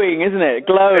glowing, isn't it? It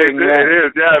Glowing.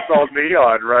 is, yeah. It's all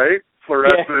neon, right?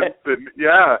 Fluorescent, and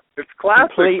it's classic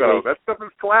Completely. though. That stuff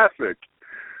is classic.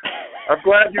 I'm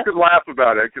glad you could laugh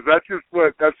about it because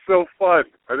that's so fun.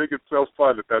 I think it's so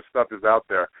fun that stuff is out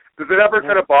there. Does it ever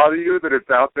kind of bother you that it's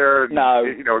out there and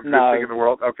existing in the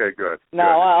world? Okay, good. No, good.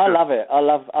 I love it. I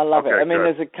love Okay, it. I mean,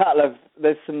 good.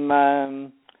 there's some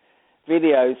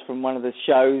videos from one of the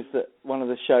shows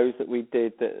that we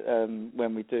did that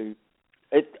when we do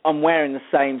it. I'm wearing the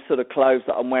same sort of clothes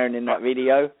that I'm wearing in that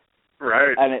video.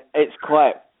 Right. And it's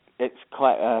quite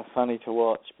funny to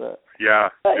watch, but yeah,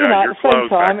 you know, your at the same clothes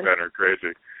time, back then are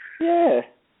crazy. Yeah,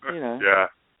 you know. Yeah,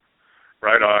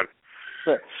 right on.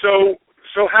 But, so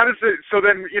how does it? So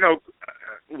then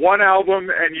one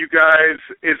album and you guys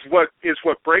is what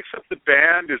breaks up the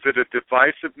band? Is it a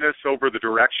divisiveness over the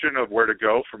direction of where to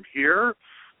go from here,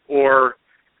 or?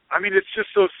 I mean, it's just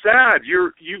so sad.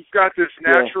 You've got this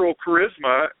natural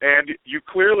charisma, and you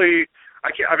clearly.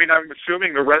 I'm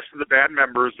assuming the rest of the band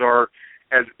members are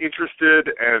as interested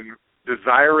and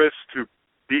desirous to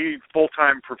be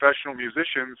full-time professional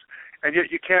musicians, and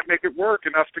yet you can't make it work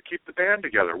enough to keep the band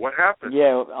together. What happened?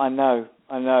 Yeah, I know.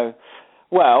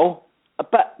 Well,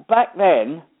 back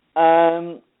then,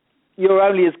 you're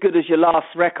only as good as your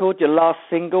last record, your last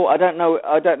single. I don't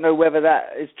know whether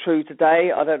that is true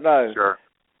today. I don't know. Sure.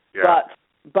 Yeah.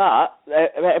 But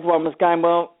everyone was going,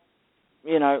 well,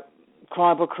 you know,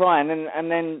 Cry Boy Cry,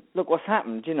 and then look what's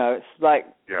happened. You know, it's like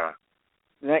the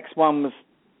next one was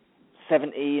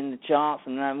 70 in the charts,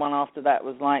 and then one after that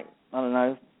was like, I don't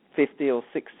know, 50 or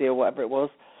 60 or whatever it was.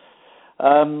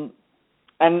 And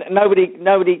nobody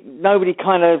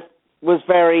kind of was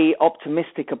very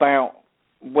optimistic about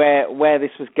where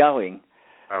this was going.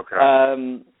 Okay.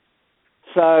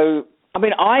 So I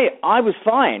mean, I was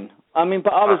fine. I mean,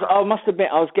 but I must admit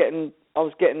I was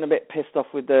getting a bit pissed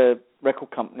off with the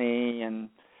record company and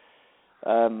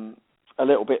a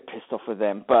little bit pissed off with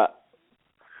them. But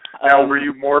now, were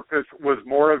you more pissed? Was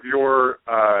more of your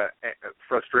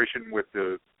frustration with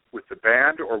the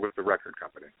band or with the record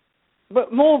company?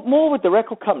 But more with the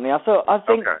record company. I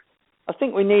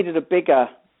think we needed a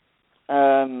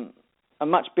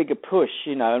much bigger push,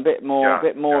 you know, a bit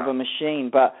more of a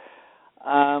machine. But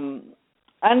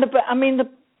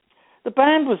the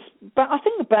band was. But I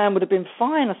think the band would have been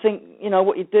fine. I think, you know,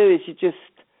 what you do is you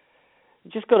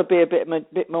just got to be a bit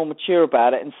more mature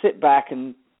about it and sit back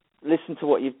and listen to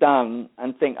what you've done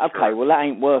and think, okay, well, that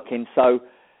ain't working. So,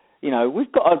 you know,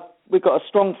 we've got a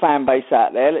strong fan base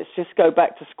out there. Let's just go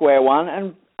back to square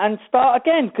one and start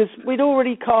again, because we'd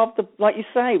already carved like you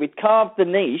say, we'd carved the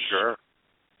niche. Sure.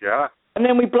 Yeah. And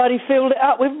then we bloody filled it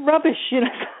up with rubbish, you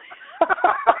know.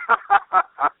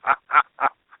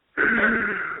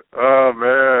 Oh,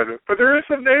 man. But there is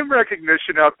some name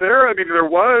recognition out there. I mean, there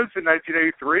was in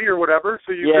 1983 or whatever,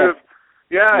 so you could have...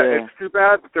 Yeah, it's too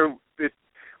bad that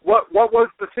what was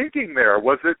the thinking there?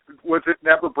 Was it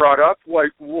never brought up?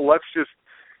 Like, well, let's just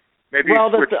maybe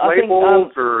switch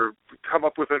labels or come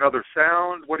up with another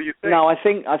sound? What do you think? No, I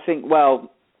think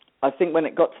when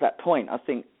it got to that point, I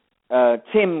think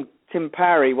Tim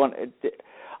Parry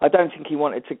I don't think he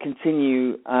wanted to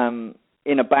continue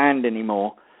in a band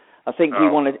anymore. I think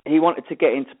he wanted to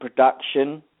get into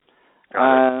production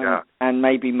and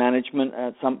maybe management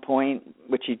at some point,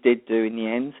 which he did do in the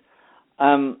end.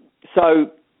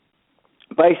 So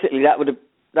basically, that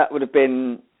would have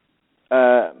been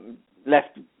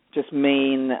left just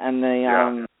me and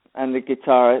the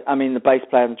guitar. I mean, the bass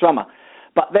player and the drummer.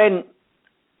 But then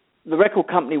the record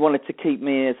company wanted to keep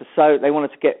me as they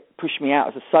wanted to push me out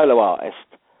as a solo artist,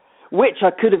 which I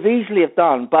could have easily have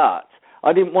done, but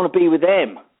I didn't want to be with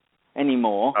them.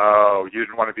 anymore. Oh, you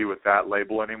didn't want to be with that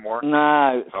label anymore?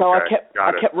 No. So okay,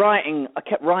 I kept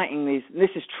writing these. This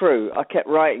is true. I kept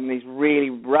writing these really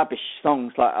rubbish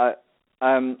songs. Like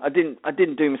I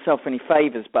didn't do myself any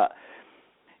favors, but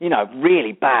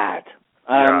really bad.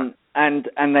 And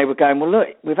they were going, well, look,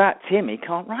 without Tim, he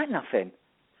can't write nothing.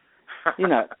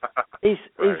 He's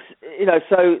right.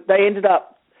 So they ended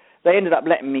up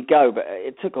letting me go, but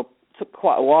it took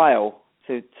quite a while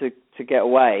to get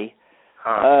away.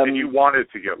 And you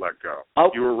wanted to get let go.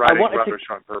 You were writing rubbish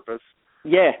on purpose.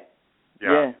 Yeah.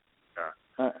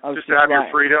 Just to have your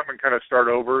freedom and kind of start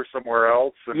over somewhere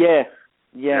else. And,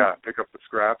 yeah. Pick up the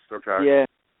scraps. Okay. Yeah.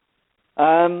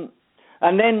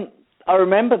 And then I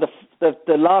remember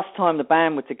the last time the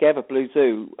band were together, Blue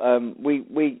Zoo. We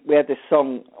had this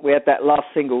song. We had that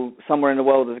last single, "Somewhere in the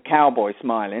World" of the Cowboy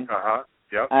Smiling.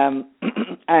 Yep. And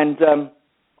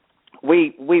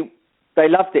they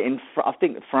loved it in I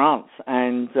think France,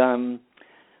 and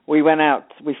we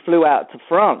flew out to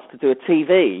France to do a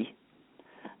TV,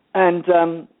 and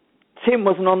Tim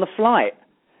wasn't on the flight.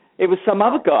 It was some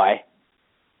other guy.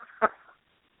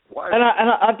 What? And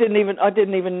I didn't even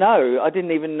know. I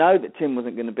didn't even know that Tim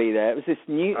wasn't going to be there. It was this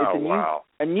new,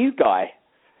 a new guy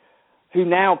who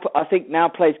I think now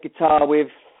plays guitar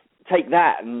with Take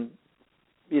That, and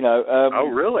oh,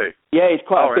 really? Yeah, he's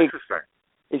quite a big. Interesting.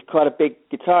 He's quite a big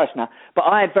guitarist now. But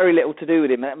I had very little to do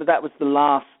with him. That was the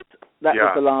last. That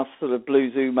was the last sort of Blue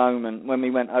Zoo moment when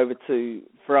we went over to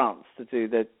France to do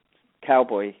the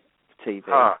Cowboy TV.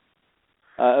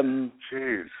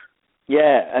 Jeez.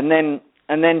 Yeah, and then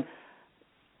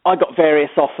I got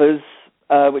various offers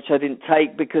which I didn't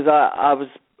take because I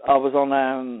was on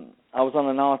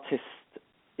an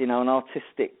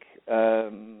artistic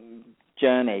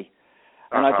journey.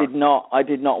 And I did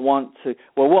not want to.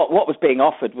 Well, what was being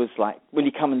offered was like, will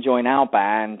you come and join our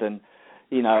band, and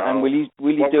and will you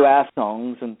do our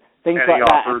songs and things like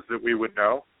that. Any offers that we would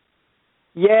know?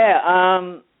 Yeah.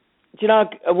 Do you know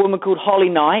a woman called Holly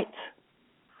Knight?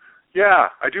 Yeah,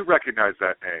 I do recognize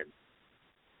that name.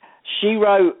 She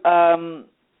wrote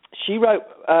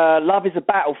 "Love Is a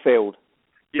Battlefield."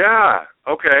 Yeah.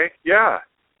 Okay. Yeah.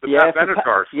 The Pat Benatar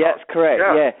song. Yeah, that's correct.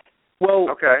 Yeah. Well.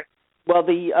 Okay. Well,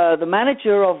 the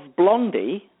manager of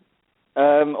Blondie,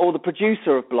 or the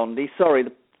producer of Blondie, sorry,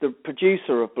 the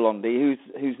producer of Blondie,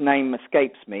 whose name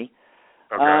escapes me,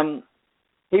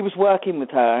 he was working with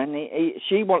her, and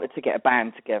she wanted to get a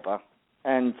band together,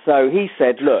 and so he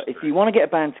said, look, if you want to get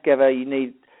a band together, you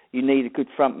need a good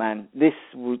front man. This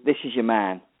is your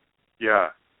man. Yeah.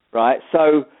 Right.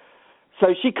 So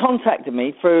she contacted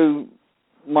me through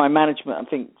my management, I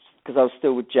think, because I was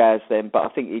still with Jazz then, but I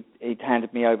think he'd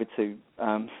handed me over to,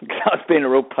 I was being a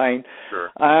real pain.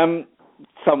 Sure.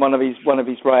 One of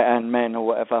his right-hand men or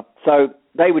whatever. So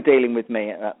they were dealing with me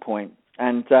at that point.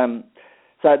 And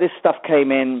so this stuff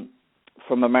came in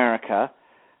from America,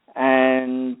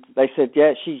 and they said,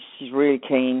 yeah, she's really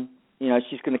keen,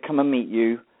 she's going to come and meet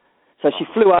you. So she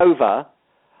flew over,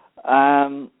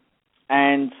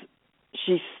 and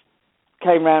she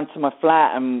came round to my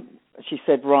flat, and she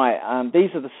said, right, these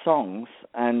are the songs,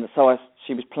 and so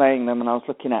she was playing them, and I was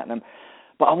looking at them,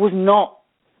 but I was not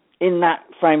in that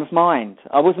frame of mind.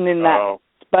 I wasn't in that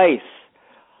space.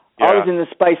 Yeah. I was in the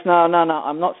space, no,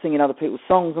 I'm not singing other people's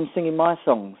songs, I'm singing my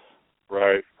songs.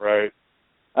 Right.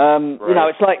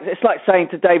 It's like saying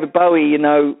to David Bowie,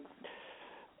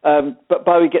 but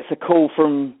Bowie gets a call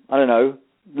from, I don't know,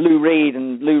 Lou Reed,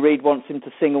 and Lou Reed wants him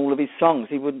to sing all of his songs.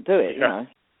 He wouldn't do it, Yeah,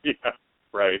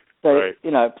 right. So,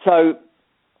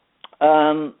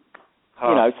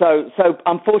 so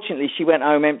unfortunately she went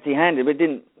home empty-handed, but it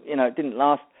didn't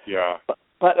last. Yeah. But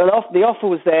the offer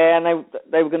was there, and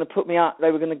they were going to put me up.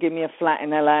 They were going to give me a flat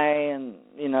in LA, and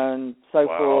and so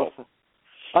forth.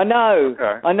 I know.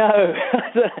 Okay. I know.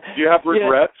 Do you have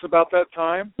regrets about that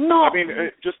time? No. I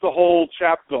mean, just the whole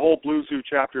Blue Zoo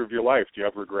chapter of your life. Do you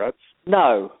have regrets?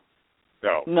 No.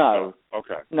 No.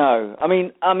 Okay. No. I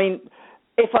mean,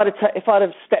 if I'd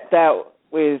have stepped out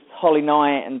with Holly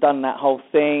Knight and done that whole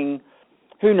thing,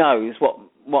 who knows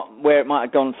where it might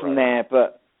have gone from there.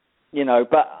 But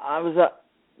but I was a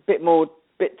bit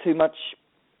too much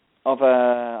of a,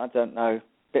 I don't know,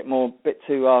 bit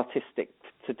too artistic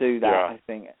to do that. I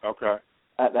think. Okay.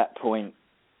 At that point.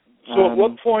 So at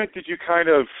what point did you kind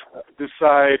of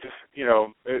decide,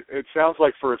 it sounds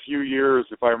like for a few years,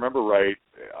 if I remember right,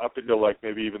 up into like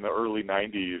maybe even the early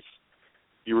 90s,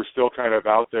 you were still kind of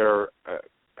out there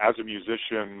as a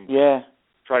musician,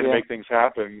 trying to make things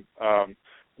happen.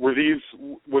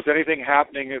 Was anything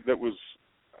happening that was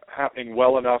happening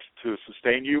well enough to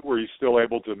sustain you? Were you still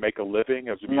able to make a living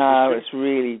as a musician? No, it's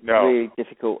really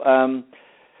difficult.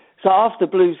 So after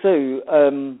Blue Zoo,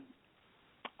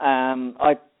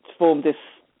 I formed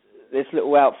this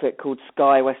little outfit called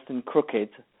Sky Western Crooked,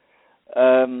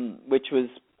 which was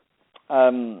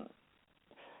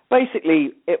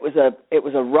basically it was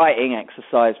a writing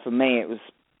exercise for me. It was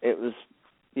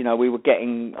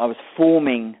I was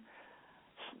forming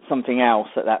something else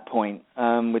at that point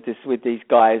with these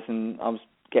guys, and I was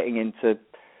getting into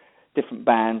different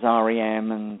bands,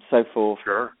 REM and so forth.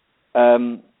 Sure.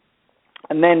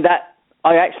 And then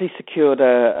I actually secured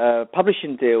a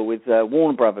publishing deal with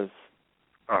Warner Brothers.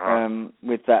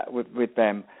 With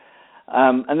them,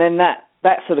 and then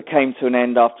that sort of came to an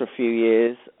end after a few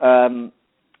years, and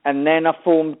then I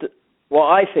formed what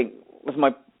I think was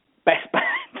my best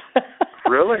band.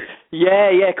 Really?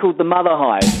 Yeah, called the Mother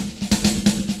Hive.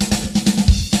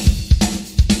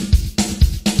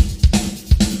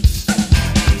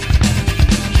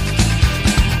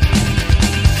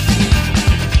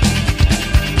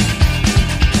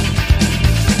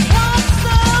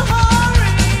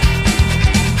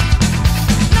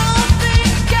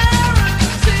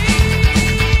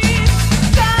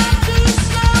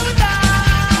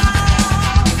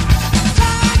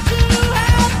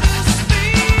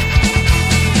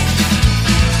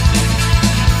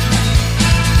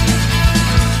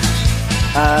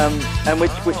 And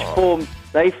which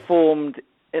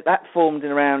formed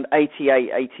in around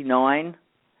 88, 89.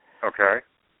 Okay.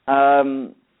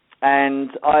 And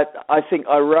I think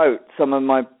I wrote some of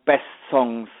my best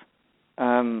songs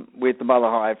with the Mother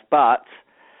Hive, but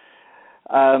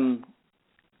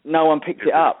no one picked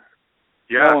it up.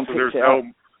 Yeah, so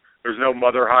there's no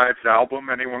Mother Hives album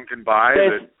anyone can buy.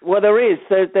 Well, there is.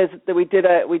 We did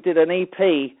an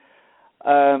EP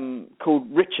called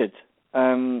Richard,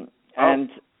 and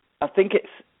I think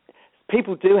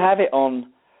people do have it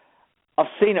on. I've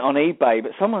seen it on eBay,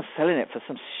 but someone's selling it for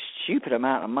some stupid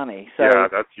amount of money. So yeah,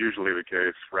 that's usually the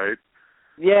case, right?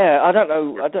 Yeah, I don't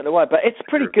know why, but it's a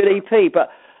pretty good EP. But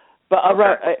I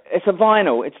wrote it's a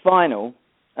vinyl. It's vinyl.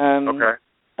 Okay.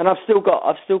 And I've still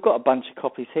got a bunch of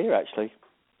copies here actually.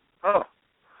 Oh,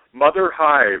 Mother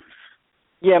Hives.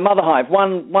 Yeah, Mother Hive.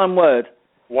 One word.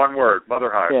 One word,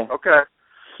 Mother Hive. Yeah. Okay.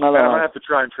 Mother I'm Hive. gonna have to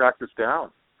try and track this down.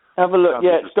 Have a look.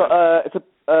 Yeah,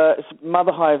 it's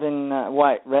Mother Hive in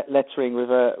white lettering with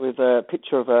a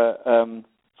picture of a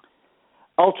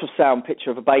ultrasound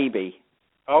picture of a baby.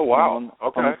 Oh wow! On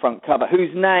the front cover,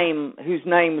 whose name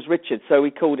was Richard, so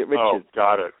we called it Richard. Oh,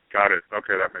 got it.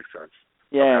 Okay, that makes sense.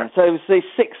 Yeah, okay. So it was these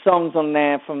 6 songs on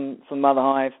there from Mother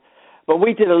Hive, but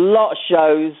we did a lot of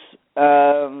shows.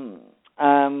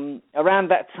 Around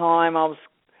that time, I was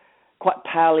quite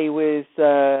pally with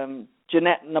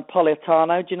Jeanette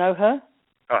Napolitano. Do you know her?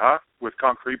 With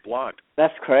Concrete Blonde.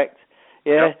 That's correct.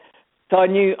 Yeah. Yep. So I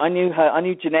knew her. I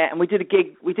knew Jeanette, and we did a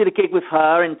gig with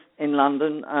her in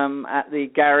London at the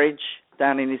Garage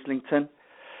down in Islington.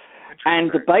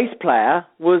 And the bass player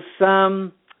was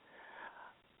the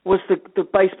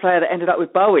bass player that ended up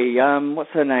with Bowie.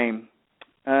 What's her name?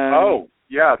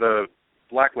 The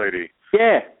black lady.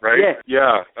 Yeah. Right.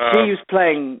 Yeah.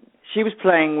 She was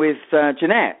playing with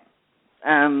Jeanette.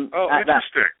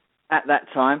 Interesting. At that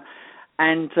time.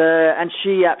 And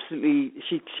she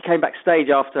came backstage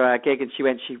after our gig and she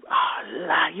went,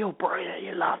 you're brilliant,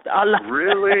 you loved it. I loved it.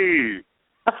 Really?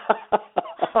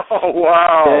 Oh,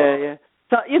 wow. Yeah.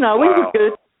 So, we were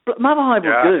good. Mother Hive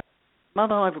was good.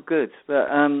 Mother Hive were good.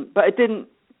 But it didn't,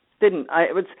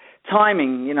 it was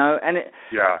timing, and it...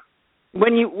 Yeah.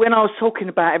 When I was talking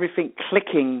about everything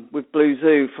clicking with Blue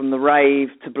Zoo, from the rave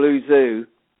to Blue Zoo,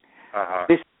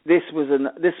 this was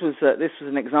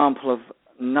an example of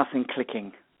nothing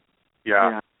clicking.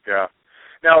 Yeah.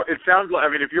 Now, it sounds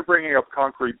like, if you're bringing up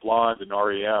Concrete Blonde and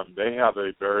REM, they have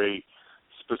a very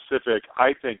specific,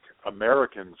 I think,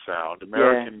 American sound,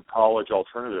 college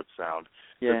alternative sound.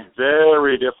 Yeah. It's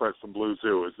very different from Blue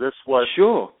Zoo. Is this what?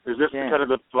 Sure. Is this kind of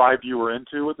the vibe you were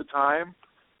into at the time?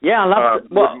 Yeah, I loved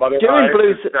it. Well, during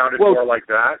Blue Zoo, sounded more like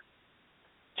that.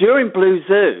 During Blue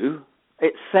Zoo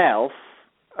itself,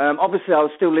 obviously I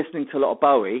was still listening to a lot of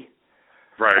Bowie.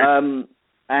 Right.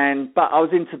 But I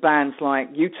was into bands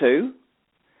like U2,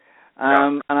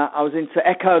 and I was into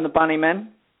Echo and the Bunnymen.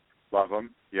 Love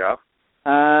them. Yeah.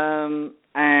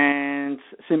 And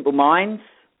Simple Minds.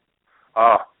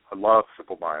 I love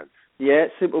Simple Minds. Yeah,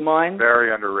 Simple Minds.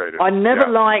 Very underrated. I never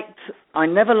liked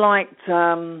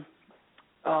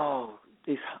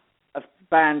these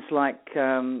bands like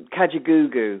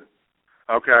Kajagoogoo.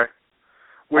 Okay.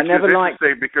 Which is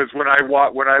interesting because when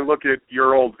I look at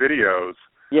your old videos,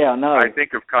 yeah, I know. I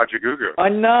think of Kajagoogoo. I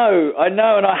know, and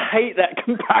I hate that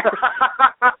comparison.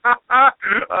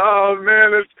 Oh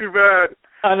man, that's too bad.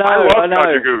 I know. I love know.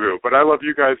 Kajagoogoo, but I love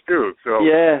you guys too. So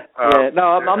yeah. No,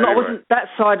 I'm not. I anyway. wasn't that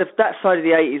side of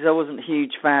the '80s. I wasn't a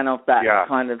huge fan of that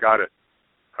kind of. Got it.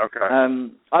 Okay.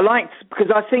 I liked because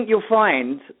I think you'll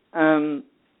find a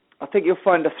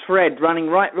thread running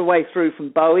right the way through from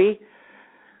Bowie,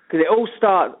 because it all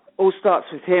starts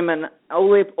with him, and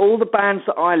all the bands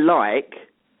that I like.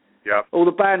 Yeah. All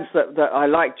the bands that I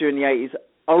liked during the '80s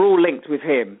are all linked with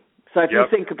him. So if you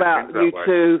think about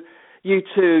U2,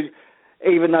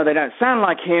 even though they don't sound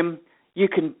like him, you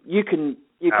can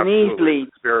easily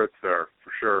spirits there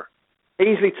for sure.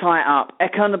 Easily tie it up.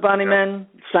 Echo and the Bunnymen,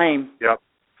 same. Yep.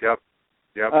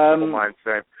 Simple Minds,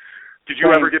 same. Did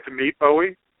you ever get to meet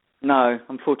Bowie? No,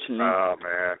 unfortunately. Oh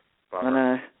man, bummer. I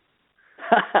know.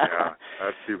 Yeah,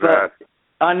 that's too bad.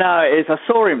 I know it is. I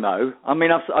saw him though. I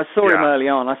mean, I saw him early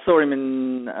on. I saw him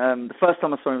in the first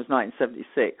time I saw him was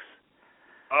 1976.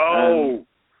 Oh,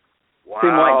 wow!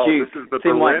 Thin White Duke. This is the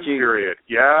Berlin period.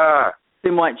 Yeah.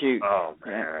 Thin White Duke. Oh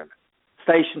man. Yeah.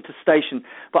 Station to station,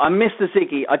 but I missed the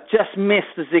Ziggy. I just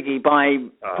missed the Ziggy by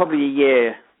probably a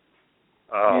year.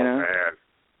 Oh you know? Man,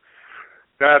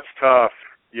 that's tough.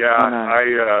 Yeah,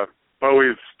 I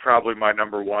Bowie's probably my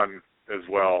number one as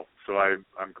well. So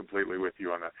I'm completely with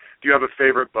you on that. Do you have a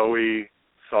favorite Bowie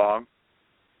song?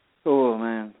 Oh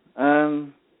man,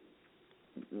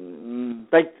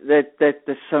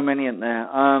 there's so many in there.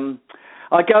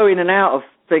 I go in and out of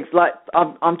things. Like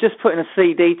I'm just putting a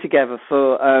CD together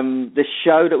for this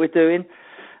show that we're doing,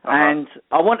 and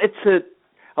I wanted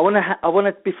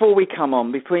before we come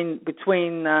on between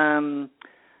the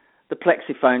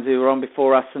Plexiphones who were on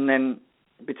before us, and then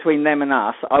between them and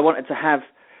us, I wanted to have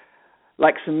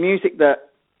like some music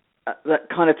that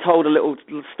kind of told a little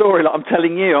story like I'm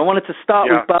telling you. I wanted to start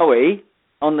with Bowie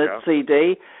on the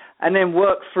CD, and then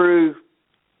work through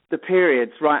the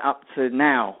periods right up to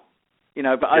now. You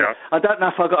know, but I don't know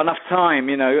if I got enough time,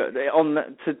 you know,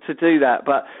 to do that.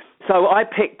 But so I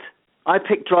picked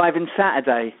Driving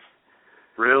Saturday.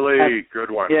 Really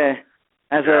good one. Yeah,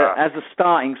 as a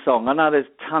starting song. I know there's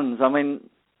tons. I mean.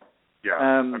 Yeah,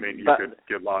 I mean you could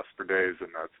get lost for days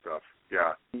in that stuff.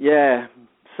 Yeah. Yeah.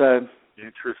 So.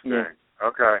 Interesting. Yeah.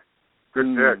 Okay.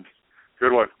 Good pick.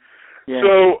 Good one. Yeah.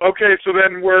 So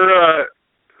then we're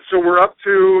up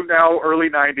to now early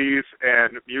 90s,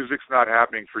 and music's not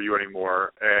happening for you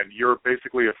anymore, and you're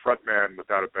basically a frontman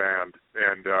without a band,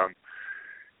 and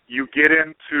you get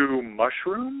into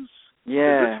mushrooms?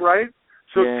 Yeah. Is this right?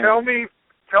 So tell me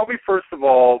first of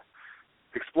all,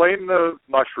 explain the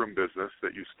mushroom business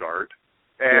that you start,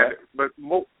 and but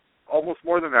almost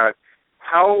more than that,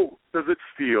 how does it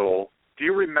feel? Do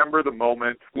you remember the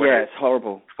moment when it's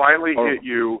horrible. Finally hit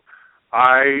you,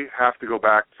 I have to go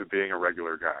back to being a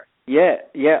regular guy? I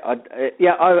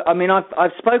mean,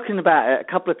 I've spoken about it a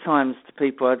couple of times to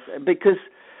people because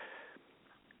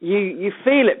you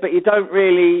feel it, but you don't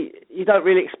really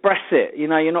express it. You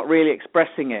know, you're not really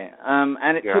expressing it.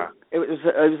 And it was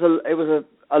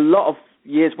a lot of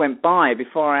years went by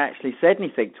before I actually said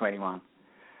anything to anyone.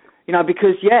 You know,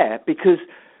 because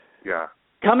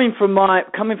coming from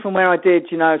where I did,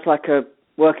 you know, it's like a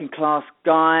working class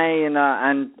guy, and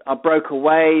I broke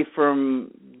away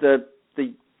from the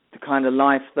kind of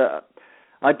life that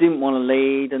I didn't want to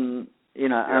lead, and you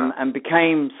know, and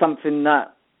became something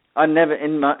that I never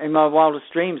in my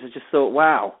wildest dreams I just thought,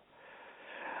 wow.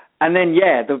 And then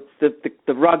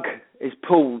the rug is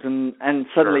pulled, and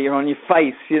suddenly you're on your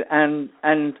face, and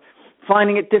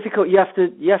finding it difficult. You have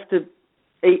to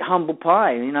eat humble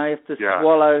pie. You know, you have to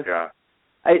swallow. Yeah.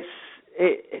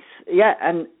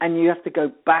 And you have to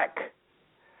go back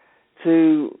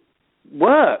to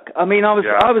work. I mean, I was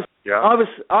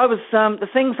the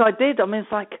things I did. I mean,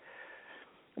 it's like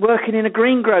working in a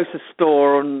greengrocer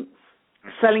store and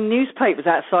selling newspapers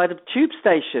outside of a tube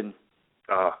station.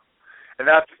 And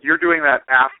you're doing that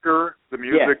after the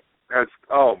music has.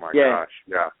 Oh my gosh!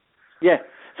 Yeah.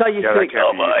 So you think,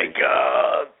 oh my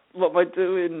God, what am I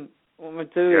doing?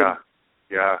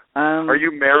 Yeah. Are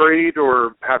you married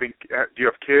or do you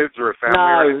have kids or a family?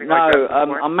 Or anything like that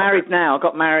I'm married now. I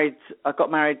got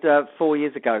married 4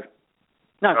 years ago.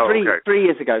 No, 3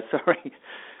 years ago. Sorry.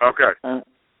 Okay.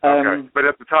 Okay. But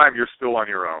at the time, you're still on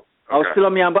your own. Okay. I was still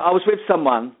on my own, but I was with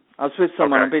someone. Okay.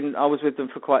 I was with them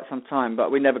for quite some time,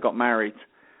 but we never got married,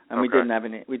 and we didn't have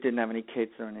any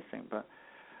kids or anything. But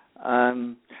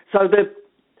so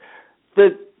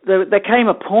there came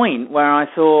a point where I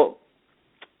thought,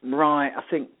 right, I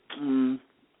think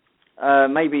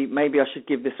maybe I should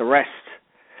give this a rest.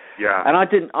 Yeah. And I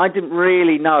didn't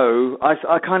really know.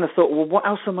 I kind of thought, well, what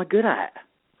else am I good at?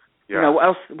 Yeah. You know,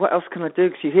 what else can I do?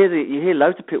 Because you hear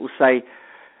loads of people say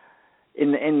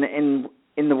in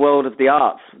in the world of the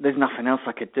arts. There's nothing else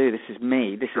I could do. This is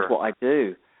me. This is what I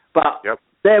do. But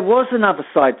there was another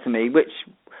side to me,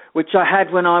 which I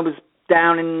had when I was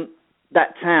down in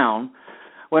that town.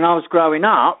 When I was growing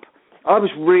up, I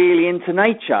was really into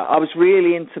nature. I was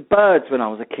really into birds when I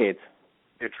was a kid.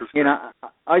 Interesting. You know,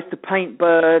 I used to paint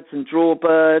birds and draw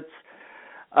birds.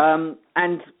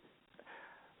 And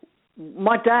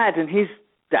my dad and his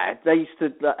dad, they used to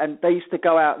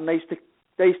go out and they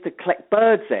used to collect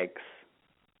birds' eggs.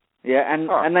 Yeah,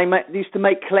 and they used to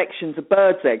make collections of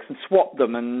birds' eggs and swap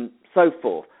them and so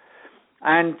forth.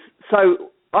 And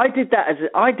so I did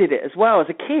it as well as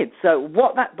a kid. So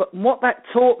what that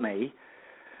taught me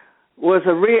was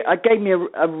gave me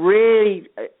a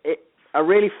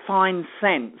really fine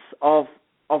sense of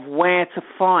where to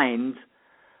find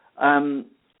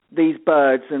these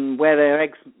birds and where their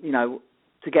eggs, you know,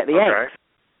 to get the eggs.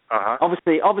 Uh-huh.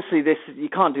 Obviously, this you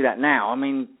can't do that now. I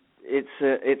mean,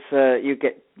 you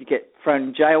get thrown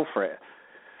in jail for it.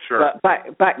 Sure.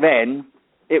 But back then,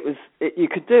 you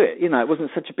could do it. You know, it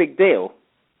wasn't such a big deal.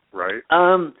 Right.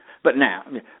 But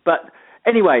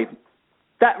anyway,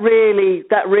 that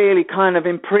really kind of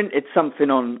imprinted something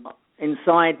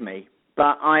inside me.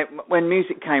 But when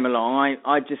music came along,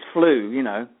 I just flew, you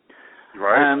know,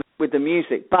 with the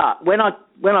music. But when I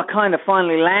kind of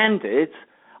finally landed,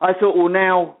 I thought, well,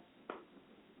 now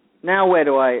what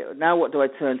do I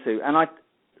turn to? And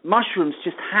mushrooms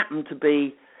just happened to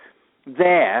be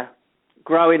there,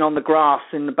 growing on the grass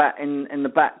in the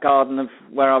back garden of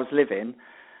where I was living.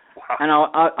 Wow. And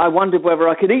I wondered whether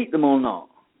I could eat them or not.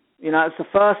 You know, it's the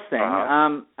first thing.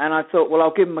 Uh-huh. And I thought, well,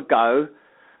 I'll give them a go.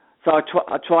 So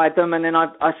I tried them, and then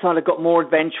I sort of got more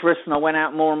adventurous, and I went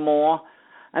out more and more.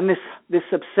 And this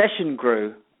obsession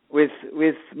grew with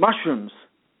mushrooms.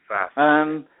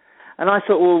 Fascinating. And I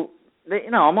thought, well,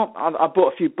 you know, I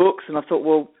bought a few books, and I thought,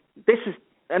 well, this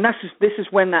is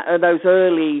when those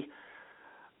early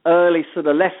sort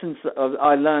of lessons that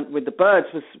I learned with the birds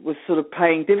was sort of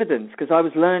paying dividends, because I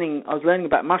was learning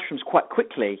about mushrooms quite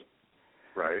quickly.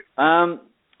 Right.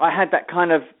 I had that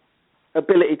kind of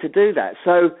ability to do that.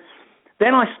 So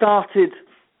then I started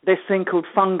this thing called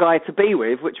Fungi to Be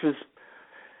With, which was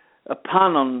a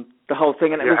pun on the whole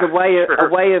thing, and it was a way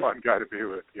of Fungi to Be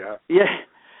With. Yeah. Yeah.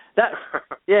 That's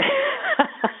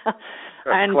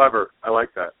That's clever. I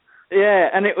like that. Yeah,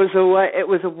 and it was a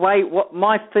way. What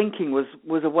my thinking was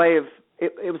a way of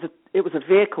it was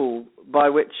a vehicle by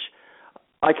which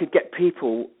I could get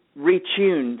people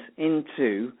retuned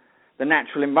into the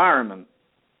natural environment,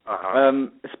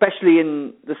 especially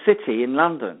in the city in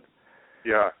London.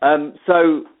 Yeah.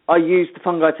 So I used the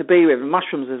Fungi to Be With and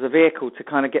mushrooms as a vehicle to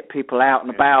kind of get people out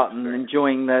and about and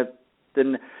enjoying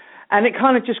and it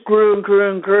kind of just grew and grew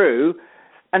and grew,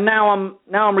 and now I'm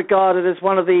regarded as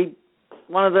one of the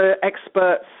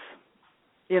experts,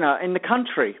 you know, in the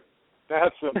country.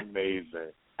 That's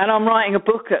amazing. And I'm writing a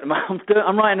book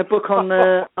I'm writing a book on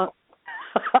the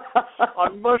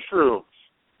on mushrooms.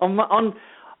 On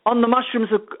the mushrooms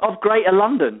of Greater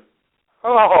London.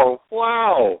 Oh,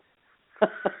 wow.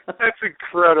 That's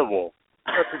incredible.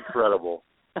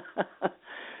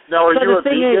 Now, are you a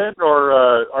vegan, or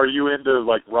are you into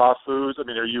like raw foods? I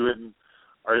mean, are you in?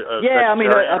 Yeah, I mean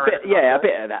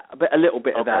a little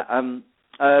bit of that.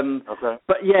 Okay.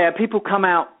 But yeah, people come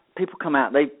out. They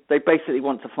basically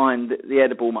want to find the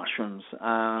edible mushrooms.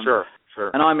 Sure.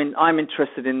 And I'm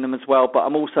interested in them as well, but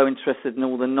I'm also interested in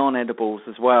all the non-edibles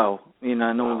as well. You know,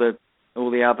 and all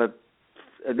the other.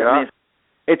 Yeah. I mean,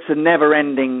 it's a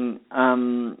never-ending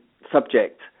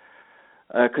subject.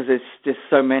 Because there's just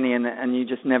so many, and you're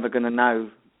just never going to know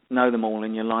them all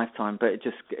in your lifetime. But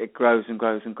it grows and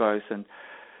grows and grows, and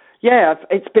yeah,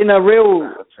 it's been a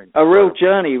real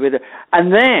journey with it.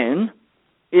 And then,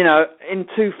 you know, in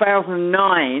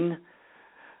 2009,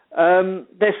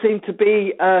 there seemed to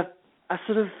be a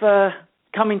sort of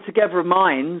coming together of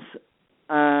minds,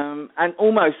 and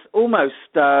almost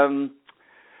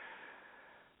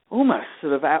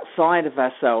sort of outside of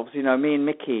ourselves. You know, me and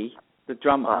Mickey, the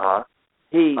drummer.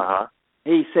 He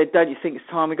said, "Don't you think it's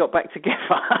time we got back together?"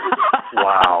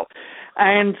 Wow.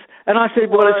 And I said,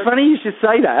 "Well, it's funny you should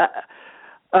say that.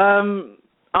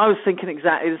 I was thinking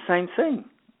exactly the same thing,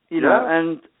 you know."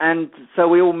 And so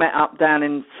we all met up down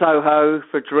in Soho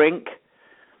for a drink.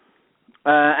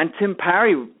 And Tim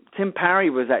Parry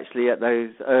was actually at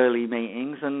those early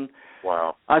meetings, and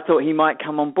wow. I thought he might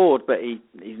come on board, but he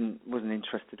wasn't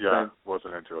interested. Yeah, so.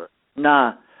 Wasn't into it.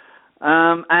 Nah.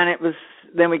 And it was.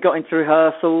 Then we got into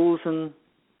rehearsals and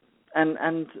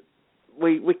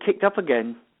we kicked up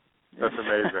again. That's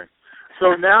amazing.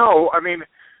 So now, I mean,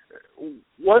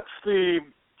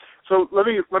 So let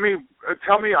me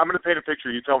tell me. I'm going to paint a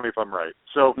picture. You tell me if I'm right.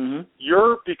 So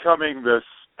you're becoming this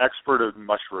expert in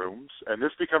mushrooms, and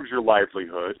this becomes your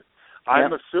livelihood.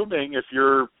 I'm assuming if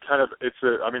you're kind of it's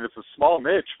a small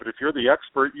niche, but if you're the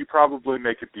expert, you probably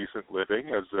make a decent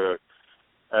living as an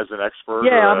expert.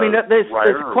 Yeah, or I mean, there's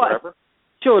quite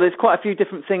there's quite a few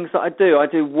different things that I do. I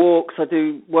do walks, I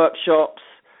do workshops,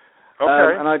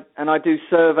 and I do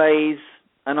surveys,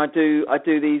 and I do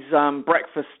these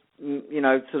breakfast,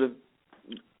 sort of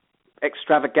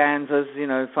extravaganzas,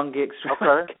 fungi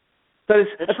extravaganzas. Okay. So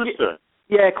interesting.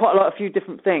 Quite a few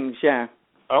different things. Yeah.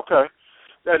 Okay.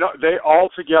 They all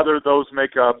together, those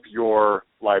make up your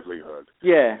livelihood.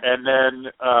 Yeah. And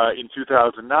then in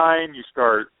 2009,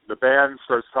 the band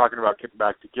starts talking about getting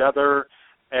back together.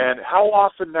 And how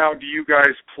often now do you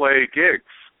guys play gigs?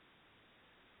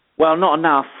 Well, not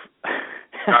enough.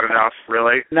 Not enough,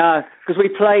 really? No, because we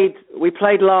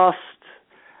played last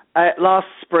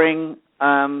spring,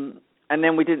 and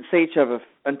then we didn't see each other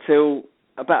until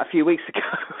about a few weeks ago.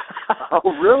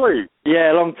 Oh, really?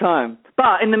 Yeah, a long time.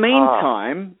 But in the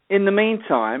meantime,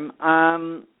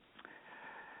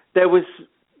 there was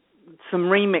some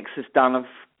remixes done of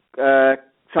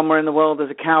Somewhere in the World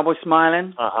There's a Cowboy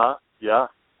Smiling. Yeah.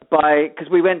 Because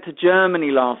we went to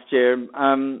Germany last year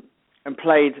and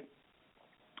played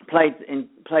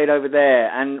over there,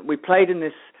 and we played in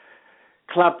this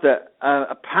club that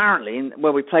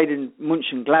we played in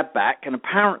Mönchengladbach, and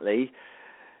apparently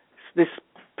this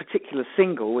particular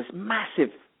single was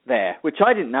massive there, which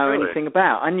I didn't know anything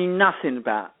about. I knew nothing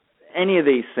about any of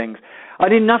these things. I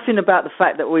knew nothing about the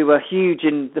fact that we were huge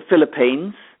in the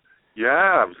Philippines. Yeah,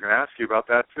 I was going to ask you about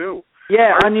that too.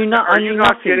 Yeah, I knew nothing. Are you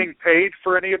not getting paid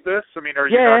for any of this? I mean, are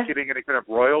you not getting any kind of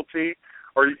royalty?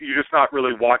 Or are you just not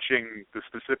really watching the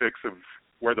specifics of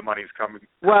where the money's coming?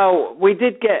 Well, we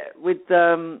did get with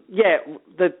the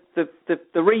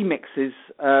remixes.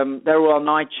 They're all on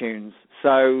iTunes.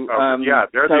 So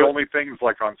they're the only things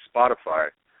like on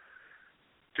Spotify.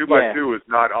 2x2 is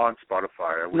not on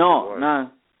Spotify. No.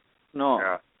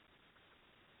 Yeah.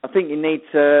 I think it needs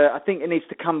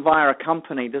to come via a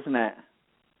company, doesn't it?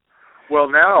 Well,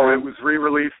 now it was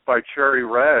re-released by Cherry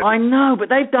Red. I know, but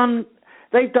they've done.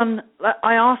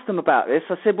 I asked them about this.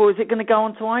 I said, "Well, is it going to go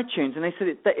onto iTunes?" And they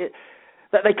said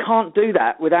that they can't do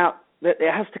that without. That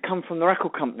it has to come from the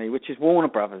record company, which is Warner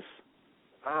Brothers.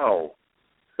 Oh.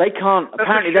 They can't. That's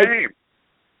apparently, a shame.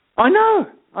 I know.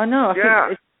 I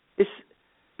think it's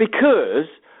because.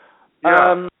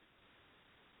 I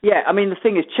mean, the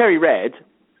thing is, Cherry Red,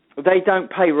 they don't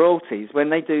pay royalties when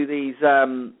they do these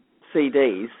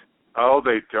CDs. Oh,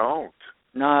 they don't.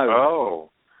 No. Oh.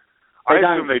 I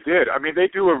assume they did. I mean,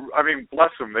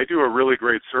 bless them. They do a really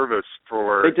great service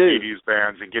for 80s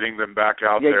bands and getting them back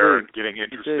out there and getting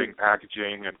interesting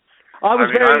packaging. And I'm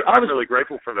really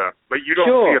grateful for them. But you don't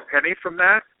see a penny from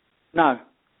that? No.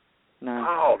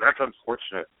 Oh, that's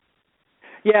unfortunate.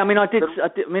 Yeah, I mean, I did.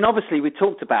 Obviously, we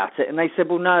talked about it, and they said,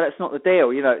 "Well, no, that's not the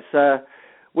deal. It's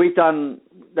we've done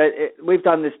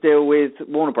this deal with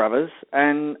Warner Brothers,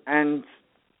 and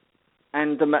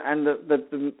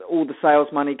all the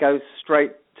sales money goes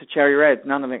straight to Cherry Red.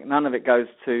 None of it goes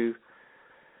to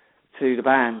the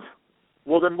band."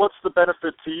 Well, then what's the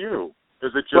benefit to you?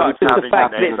 Is it just having the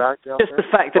name back out there? Just the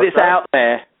fact that it's out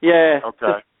there. Yeah.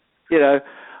 Okay.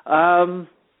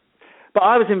 But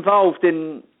I was involved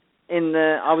in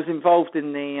the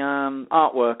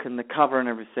artwork and the cover and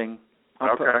everything.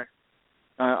 I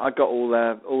got all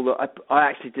the. I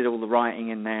actually did all the writing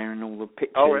in there and all the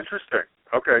pictures. Oh, interesting.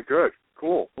 Okay, good,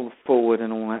 cool. All the forward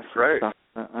and all that sort of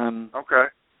stuff. Okay.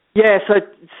 Yeah. So it's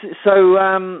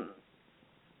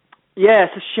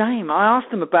a shame. I asked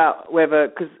them about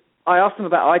because I asked them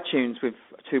about iTunes with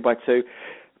 2x2,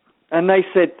 and they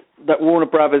said that Warner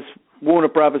Brothers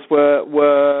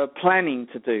were planning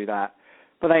to do that,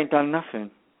 but they ain't done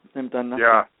nothing. They've done nothing.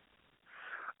 Yeah.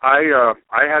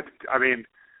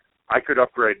 I could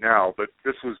upgrade now, but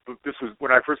this was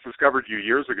when I first discovered you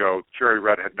years ago. Cherry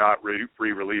Red had not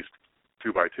re-released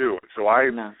 2x2, and so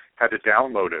I had to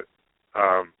download it,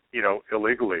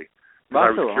 illegally.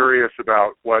 I was curious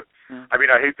about what. Yeah. I mean,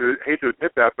 I hate to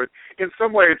admit that, but in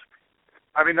some ways,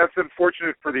 I mean that's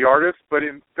unfortunate for the artist. But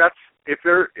it's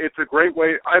a great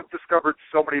way. I've discovered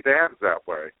so many bands that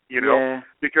way,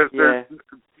 because there's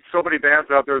so many bands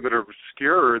out there that are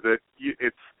obscure that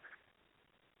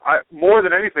more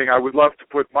than anything, I would love to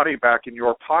put money back in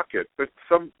your pocket, but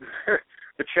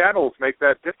the channels make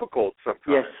that difficult sometimes.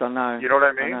 Yes, I know. You know what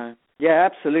I mean? I know. Yeah,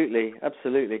 absolutely.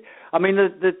 I mean,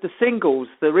 the singles,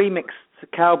 the remix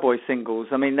cowboy singles.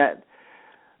 I mean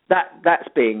that's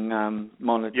being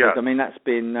monitored. Yeah. I mean that's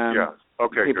been.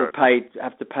 Okay, people good.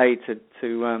 have to pay to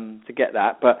get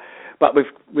that. But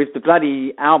with the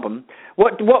bloody album,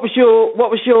 what was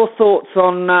your thoughts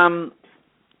on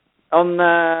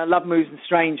Love Moves in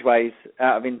Strange Ways,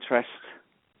 out of interest?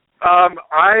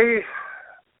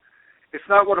 It's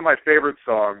not one of my favorite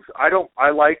songs. I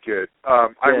like it. I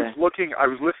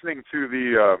was listening to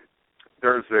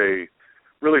there's a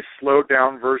really slowed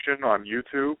down version on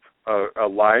YouTube, a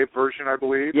live version, I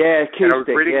believe. Yeah, acoustic. And I was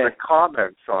reading the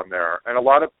comments on there, and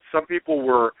some people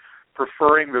were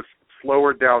preferring this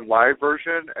slower down live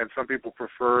version, and some people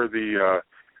prefer the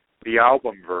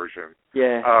album version.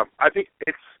 Yeah. I think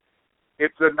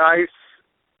it's a nice,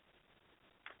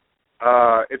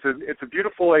 it's a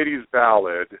beautiful 80s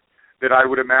ballad that I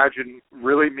would imagine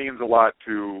really means a lot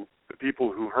to the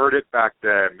people who heard it back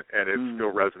then, and it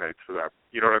still resonates for them.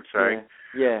 You know what I'm saying?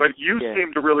 Yeah. But you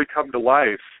seem to really come to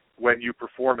life when you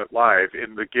perform it live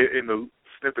in the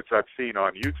snippets I've seen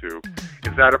on YouTube.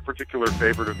 Is that a particular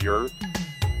favorite of yours?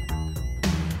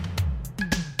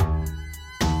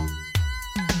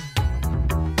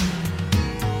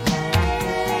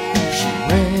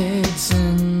 Waits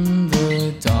in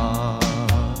the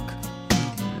dark,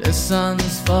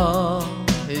 listens for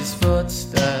his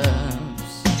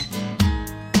footsteps,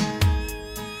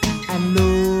 and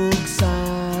looks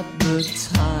at the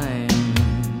time,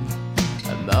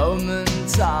 a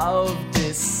moment of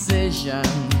decision.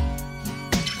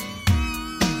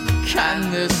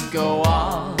 Can this go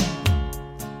on?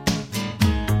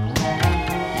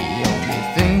 He only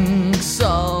thinks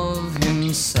of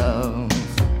himself,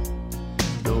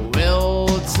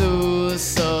 to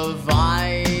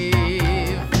survive. He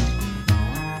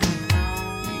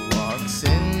walks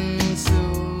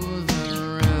into the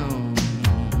room,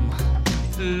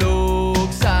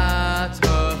 looks at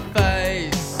her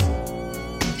face.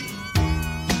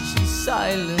 She's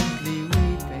silently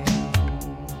weeping,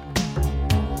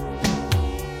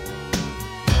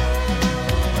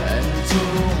 and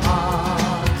two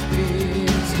hearts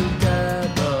beat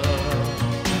together.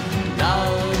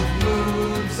 Love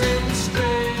moves in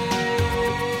strange.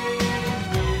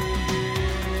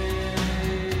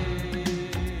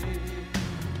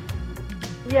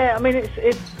 Yeah, I mean,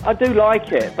 it's. I do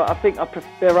like it, but I think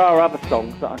there are other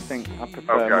songs that I think I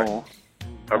prefer more.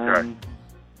 Okay.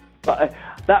 But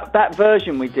that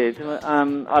version we did,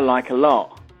 I like a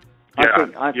lot. Yeah,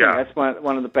 I think that's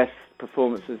one of the best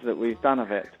performances that we've done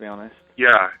of it, to be honest.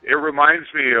 Yeah, it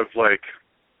reminds me of like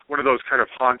one of those kind of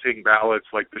haunting ballads,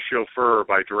 like "The Chauffeur"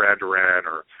 by Duran Duran,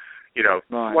 or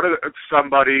one of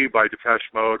 "Somebody" by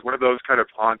Depeche Mode. One of those kind of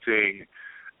haunting,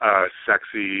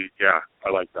 sexy. Yeah, I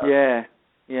like that. Yeah.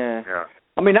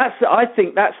 I mean, I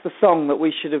think that's the song that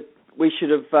we should have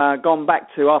gone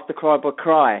back to after Cry Boy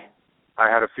Cry. I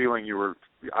had a feeling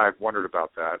I wondered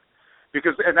about that,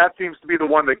 and that seems to be the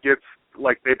one that gets,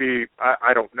 like, maybe,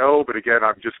 I don't know, but again,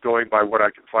 I'm just going by what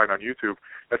I can find on YouTube.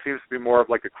 That seems to be more of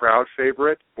like a crowd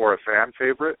favorite or a fan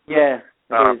favorite. Yeah.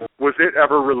 Was it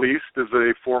ever released as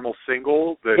a formal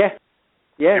single? Yeah.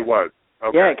 It was.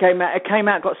 Okay. Yeah, it came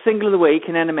out, got Single of the Week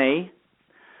in NME.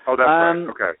 Oh, that's right.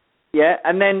 Okay. Yeah,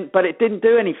 but it didn't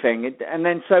do anything, and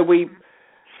then so we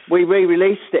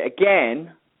re-released it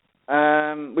again.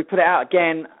 We put it out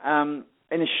again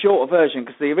in a shorter version,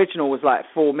 because the original was like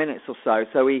 4 minutes or so.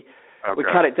 So we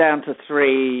cut it down to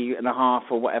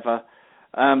 3.5 or whatever.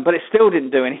 But it still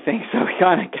didn't do anything, so we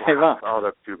kind of gave up. Oh,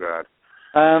 that's too bad.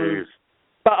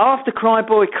 But after Cry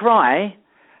Boy Cry,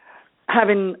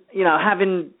 having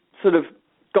sort of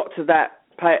got to that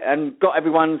and got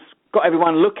everyone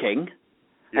looking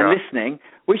and listening,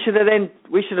 we should have then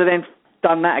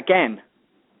done that again.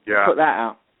 Yeah. Put that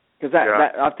out, because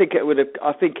that I think it would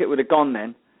have gone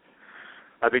then.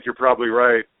 I think you're probably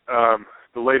right.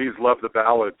 The ladies love the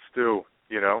ballads too,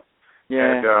 Yeah.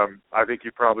 And I think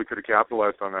you probably could have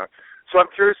capitalized on that. So I'm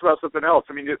curious about something else.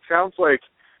 I mean, it sounds like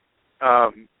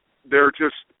they're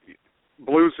just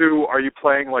Blue Zoo. Are you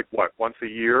playing like what, once a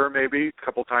year, maybe a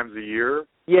couple times a year?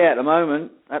 Yeah, at the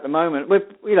moment, it's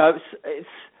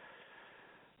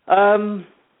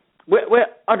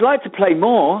I'd like to play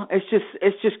more. It's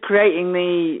just creating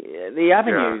the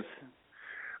avenues. Yeah.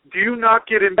 Do you not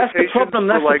get invitations? That's the problem.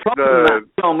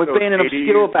 John, with being an 80s?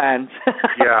 Obscure band.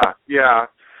 Yeah.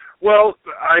 Well,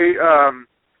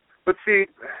 but see,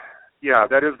 yeah,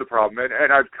 that is the problem.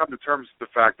 And I've come to terms with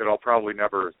the fact that I'll probably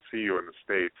never see you in the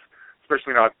States,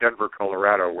 especially not Denver,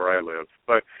 Colorado, where I live.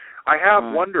 But I have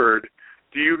wondered,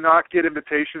 do you not get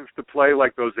invitations to play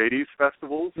like those 80s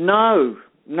festivals? No,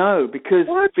 because...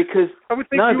 What? Because I would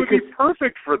think you would be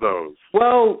perfect for those.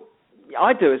 Well,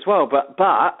 I do as well, but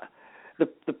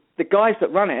the guys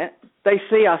that run it, they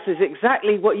see us as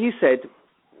exactly what you said,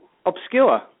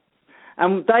 obscure.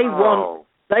 and they want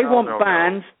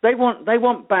bands. They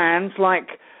want bands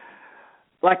like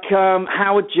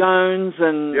Howard Jones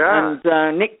and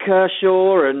Nick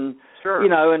Kershaw and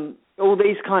and all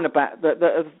these kind of bands that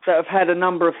have had a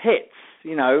number of hits.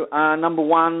 Number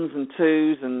ones and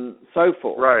twos and so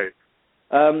forth. Right.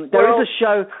 There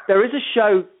is a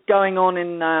show going on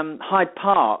in Hyde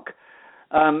Park.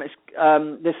 It's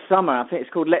this summer. I think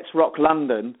it's called Let's Rock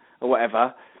London or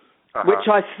whatever. Which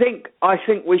I think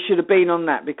we should have been on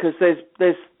that, because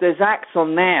there's acts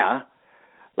on there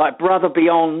like Brother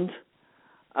Beyond.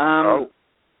 That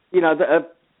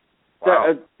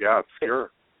are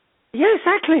obscure. Yeah,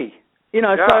 exactly.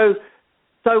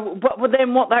 So but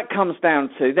then what that comes down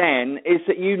to then is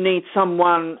that you need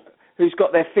someone who's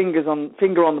got their finger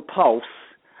on the pulse.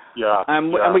 Yeah.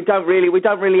 And we don't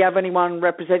really have anyone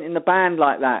representing the band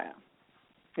like that.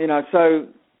 So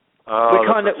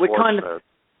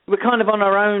we're kind of on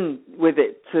our own with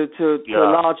it to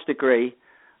a large degree,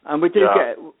 and we do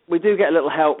get a little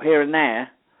help here and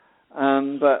there,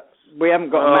 but we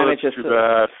haven't got a manager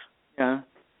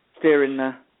steering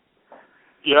the.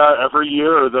 Yeah, every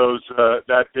year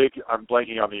that big, I'm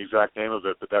blanking on the exact name of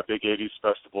it, but that big 80s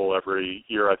festival every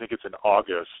year, I think it's in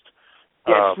August.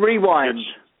 Yes, Rewind.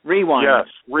 Yes,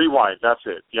 Rewind, that's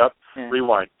it. Yep, yeah.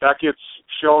 Rewind. That gets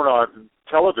shown on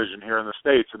television here in the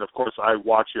States, and of course I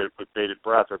watch it with bated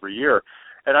breath every year.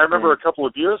 And I remember a couple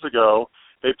of years ago,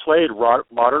 they played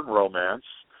Modern Romance,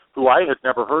 who I had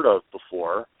never heard of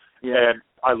before, and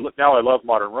now I love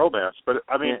Modern Romance. But,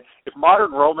 I mean, if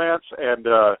Modern Romance and...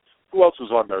 who else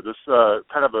was on there? This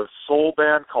kind of a soul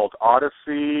band called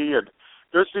Odyssey, and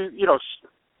there's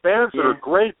bands that are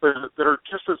great, but that are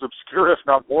just as obscure, if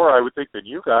not more, I would think, than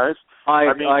you guys.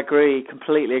 I agree,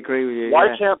 completely agree with you.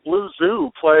 Why can't Blue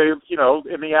Zoo play,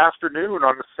 in the afternoon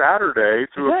on a Saturday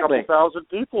to a couple thousand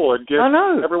people and get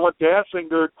everyone dancing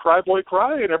to Cry Boy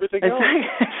Cry and everything else?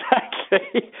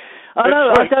 Exactly. I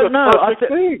don't know.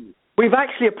 We've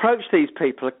actually approached these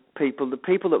people, the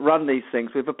people that run these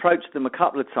things. We've approached them a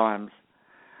couple of times.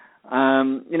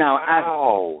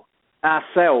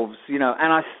 Ourselves,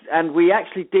 and we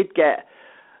actually did get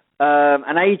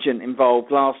an agent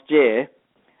involved last year,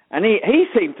 and he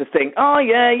seemed to think,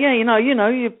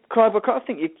 you Cry Boy Cry. I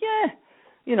think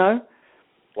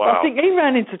Wow. I think he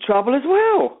ran into trouble as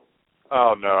well.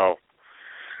 Oh no.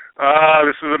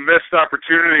 This is a missed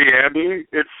opportunity, Andy.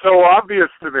 It's so obvious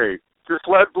to me. Just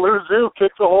let Blue Zoo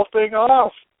kick the whole thing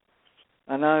off.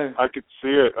 I know. I could see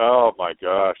it. Oh my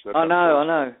gosh. I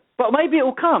know. But maybe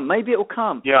it'll come.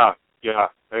 Yeah,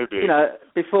 maybe.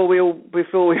 Before we all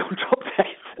drop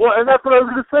dead. Well, and that's what I was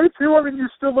going to say too. I mean, you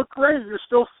still look great. You're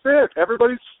still fit.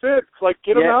 Everybody's fit. It's like,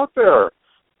 get them out there.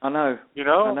 I know.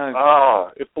 I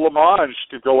know. If Blancmange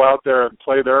could go out there and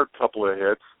play their couple of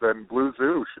hits, then Blue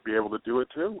Zoo should be able to do it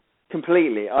too.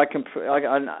 Completely. I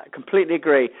completely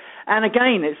agree. And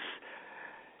again, it's.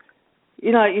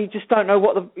 You just don't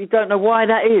know you don't know why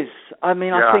that is. I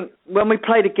mean, I think when we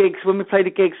play the gigs,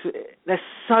 they're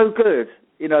so good.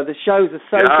 The shows are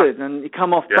so good, and you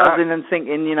come off buzzing and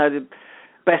thinking, the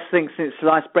best thing since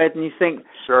sliced bread, and you think,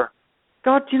 sure,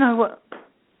 God, you know what?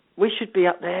 We should be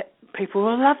up there. People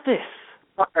will love this.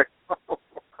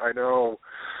 I know.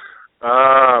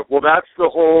 Well, that's the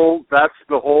whole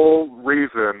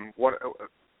reason.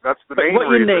 That's the main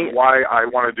reason why I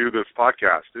want to do this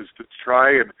podcast, is to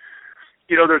try and.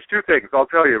 There's two things. I'll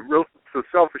tell you, real so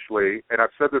selfishly, and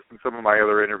I've said this in some of my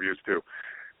other interviews too,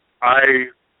 I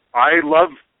love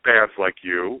bands like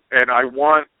you, and I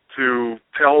want to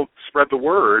spread the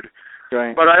word,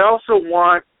 right. But I also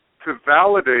want to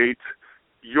validate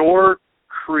your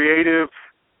creative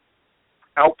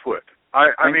output.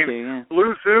 I mean,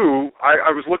 Blue Zoo,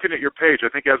 I was looking at your page. I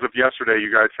think as of yesterday,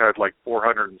 you guys had like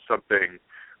 400 and something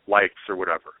likes or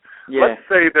whatever. Yeah.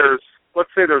 Let's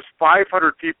say there's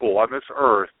 500 people on this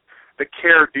earth that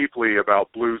care deeply about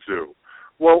Blue Zoo.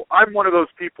 Well, I'm one of those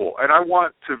people, and I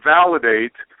want to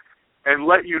validate and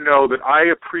let you know that I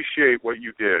appreciate what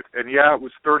you did. And yeah, it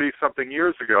was 30-something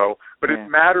years ago, but it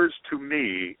matters to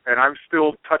me, and I'm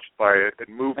still touched by it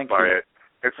and moved by it.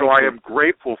 And so I am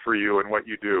grateful for you and what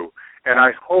you do. And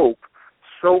I hope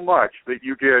so much that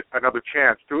you get another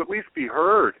chance to at least be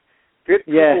heard. Get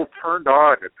people turned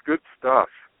on. It's good stuff.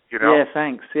 Yeah,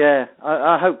 thanks. Yeah,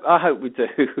 I hope we do.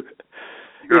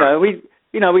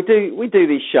 We do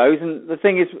these shows, and the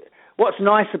thing is, what's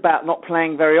nice about not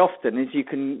playing very often is you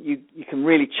can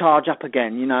really charge up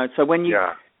again. So when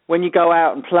you go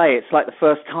out and play, it's like the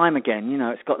first time again.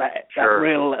 It's got that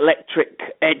real electric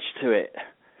edge to it.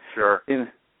 Sure. And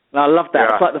I love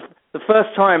that. It's like the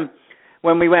first time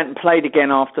when we went and played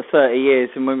again after 30 years,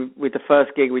 and with the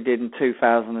first gig we did in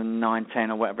 2009,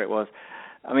 10 or whatever it was,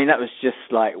 I mean, that was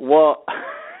just like, what?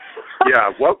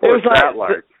 Yeah, what was that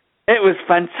like? It was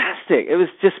fantastic. It was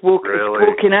just Really?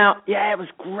 walking out. Yeah, it was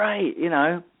great, you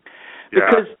know. Yeah.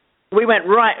 Because we went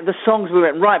right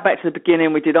back to the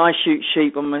beginning. We did I Shoot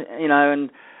Sheep, and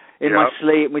in my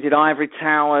sleep. We did Ivory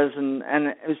Towers, and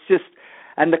it was just,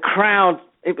 and the crowd,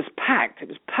 it was packed. It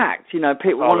was packed, you know.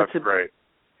 People wanted to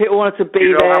be Do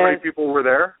you know there. how many people were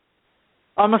there?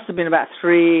 I must have been about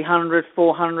 300,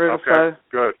 400 Okay, or so.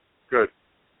 good.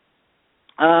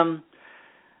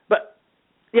 But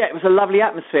yeah, it was a lovely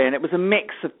atmosphere, and it was a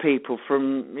mix of people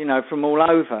from all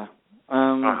over.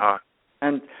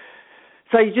 And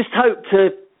so you just hope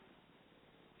to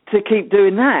keep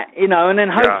doing that, you know, and then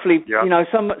hopefully, you know,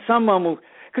 someone will,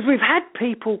 because we've had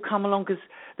people come along, because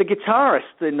the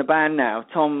guitarist in the band now,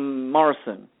 Tom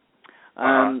Morrison,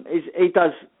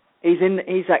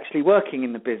 he's actually working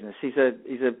in the business. He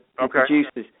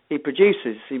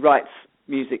produces, he writes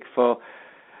music for,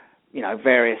 you know,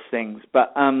 various things,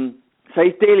 but so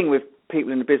he's dealing with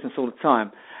people in the business all the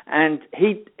time, and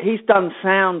he's done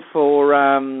sound for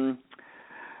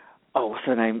what's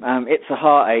her name? It's a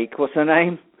Heartache. What's her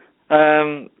name?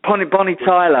 Bonnie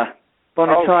Tyler.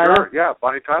 Tyler. Sure. Yeah,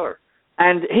 Bonnie Tyler.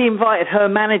 And he invited her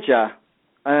manager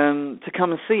to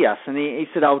come and see us, and he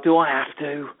said, "Oh, do I have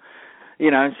to?"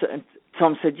 You know, and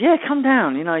Tom said, "Yeah, come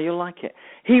down. You know, you'll like it."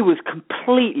 He was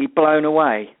completely blown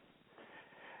away,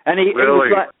 and he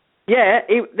was like, "Yeah,"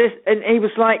 and he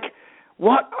was like,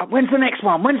 "What? When's the next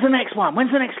one? When's the next one?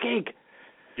 When's the next gig?"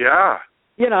 Yeah.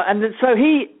 You know, and then, so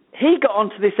he got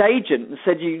onto this agent and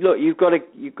said, you've got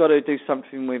to do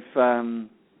something with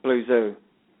Blue Zoo."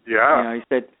 Yeah. You know, he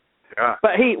said. Yeah.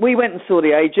 But we went and saw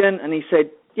the agent, and he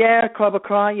said, "Yeah, Club of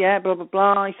Cry, yeah, blah blah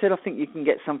blah." He said, "I think you can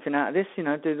get something out of this, you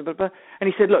know, do the blah blah." And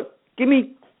he said, "Look, give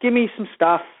me some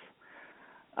stuff,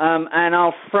 and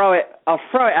I'll throw it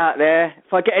out there.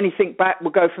 If I get anything back,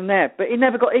 we'll go from there." But he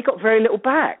got very little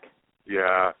back.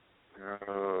 Yeah.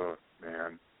 Oh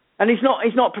man. And he's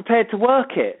not prepared to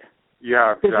work it.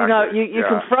 Yeah. Because you know you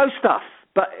can throw stuff,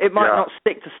 but it might not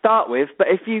stick to start with. But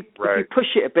if you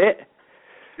push it a bit.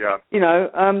 Yeah. You know,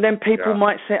 then people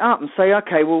might sit up and say,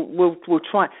 "Okay, we'll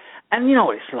try." And you know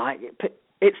what it's like?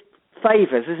 It's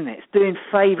favours, isn't it? It's doing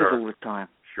favours all the time.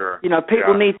 Sure. You know,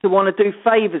 people need to want to do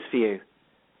favours for you.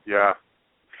 Yeah.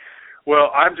 Well,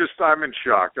 I'm in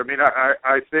shock. I mean,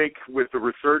 I think with the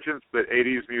resurgence that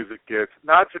 80s music gets,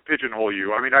 not to pigeonhole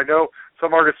you. I mean, I know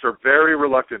some artists are very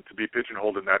reluctant to be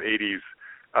pigeonholed in that 80s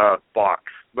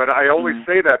box, but I only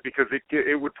say that because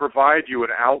it would provide you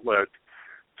an outlet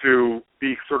to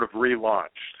be sort of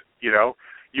relaunched, you know?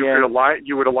 You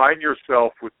would align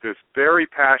yourself with this very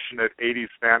passionate 80s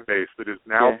fan base that is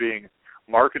now being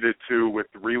marketed to with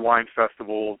rewind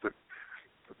festivals and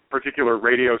particular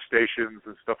radio stations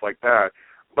and stuff like that.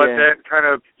 But then kind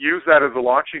of use that as a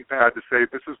launching pad to say,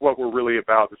 this is what we're really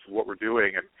about, this is what we're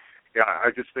doing. And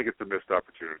I just think it's a missed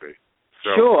opportunity.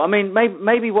 So, sure. I mean,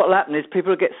 maybe what will happen is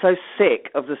people will get so sick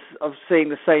of seeing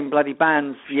the same bloody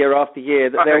bands year after year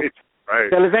that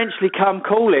they'll eventually come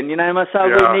calling, you know, and say,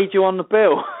 "We need you on the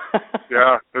bill."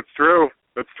 Yeah, that's true.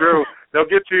 They'll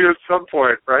get to you at some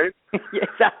point, right?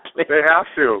 Exactly. They have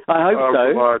to. I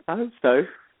hope so.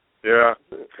 Yeah.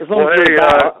 As long as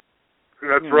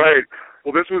that's right.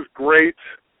 Well, this was great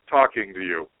talking to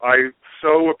you. I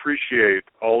so appreciate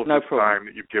all of the time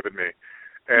that you've given me.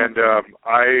 And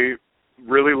I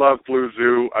really love Blue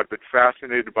Zoo. I've been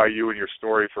fascinated by you and your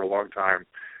story for a long time.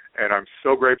 And I'm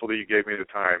so grateful that you gave me the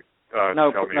time.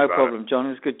 No problem, John. It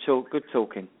was good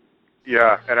talking.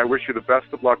 Yeah, and I wish you the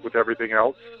best of luck with everything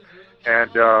else,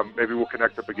 and maybe we'll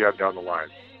connect up again down the line.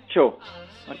 Sure.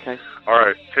 Okay. All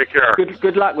right. Take care.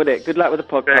 Good luck with it. Good luck with the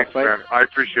podcast, Thanks, mate. man. I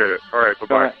appreciate it. All right.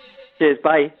 Bye-bye. All right. Cheers.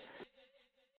 Bye.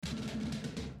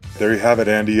 There you have it,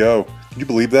 AndyO. Can you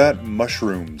believe that?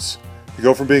 Mushrooms. You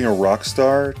go from being a rock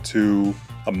star to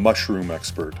a mushroom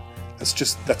expert.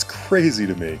 That's crazy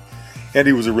to me.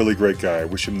 Andy was a really great guy. I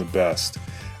wish him the best.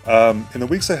 In the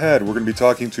weeks ahead, we're going to be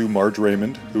talking to Marge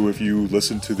Raymond, who, if you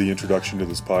listened to the introduction to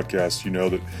this podcast, you know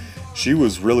that she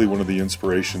was really one of the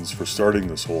inspirations for starting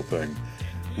this whole thing.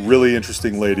 Really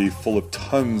interesting lady, full of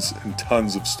tons and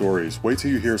tons of stories. Wait till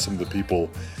you hear some of the people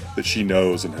that she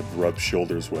knows and have rubbed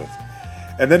shoulders with.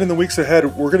 And then in the weeks ahead,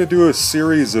 we're going to do a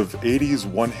series of 80s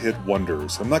one-hit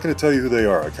wonders. I'm not going to tell you who they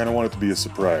are. I kind of want it to be a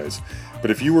surprise.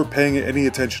 But if you were paying any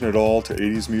attention at all to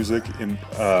 80s music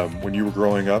when you were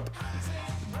growing up,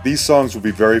 these songs will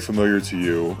be very familiar to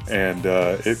you, and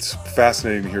it's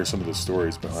fascinating to hear some of the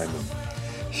stories behind them.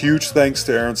 Huge thanks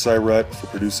to Aaron Syrett for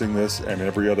producing this and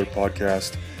every other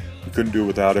podcast. We couldn't do it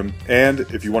without him. And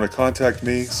if you want to contact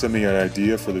me, send me an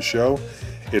idea for the show.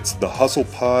 It's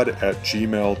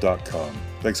thehustlepod@gmail.com.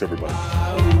 Thanks, everybody.